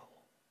temple.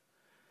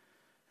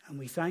 And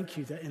we thank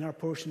you that in our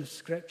portion of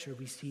scripture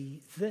we see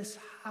this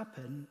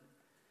happen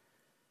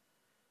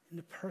in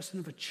the person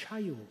of a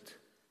child.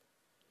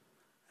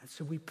 And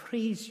so we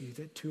praise you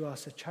that to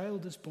us a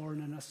child is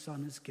born and a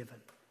son is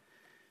given.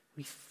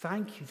 We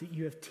thank you that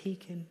you have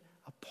taken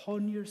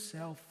upon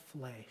yourself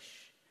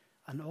flesh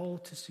and all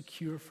to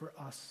secure for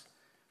us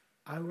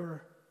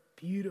our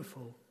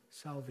beautiful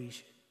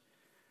salvation.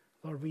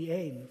 Lord, we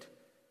end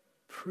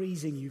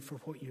praising you for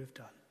what you have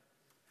done.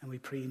 And we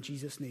pray in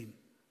Jesus' name.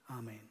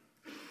 Amen.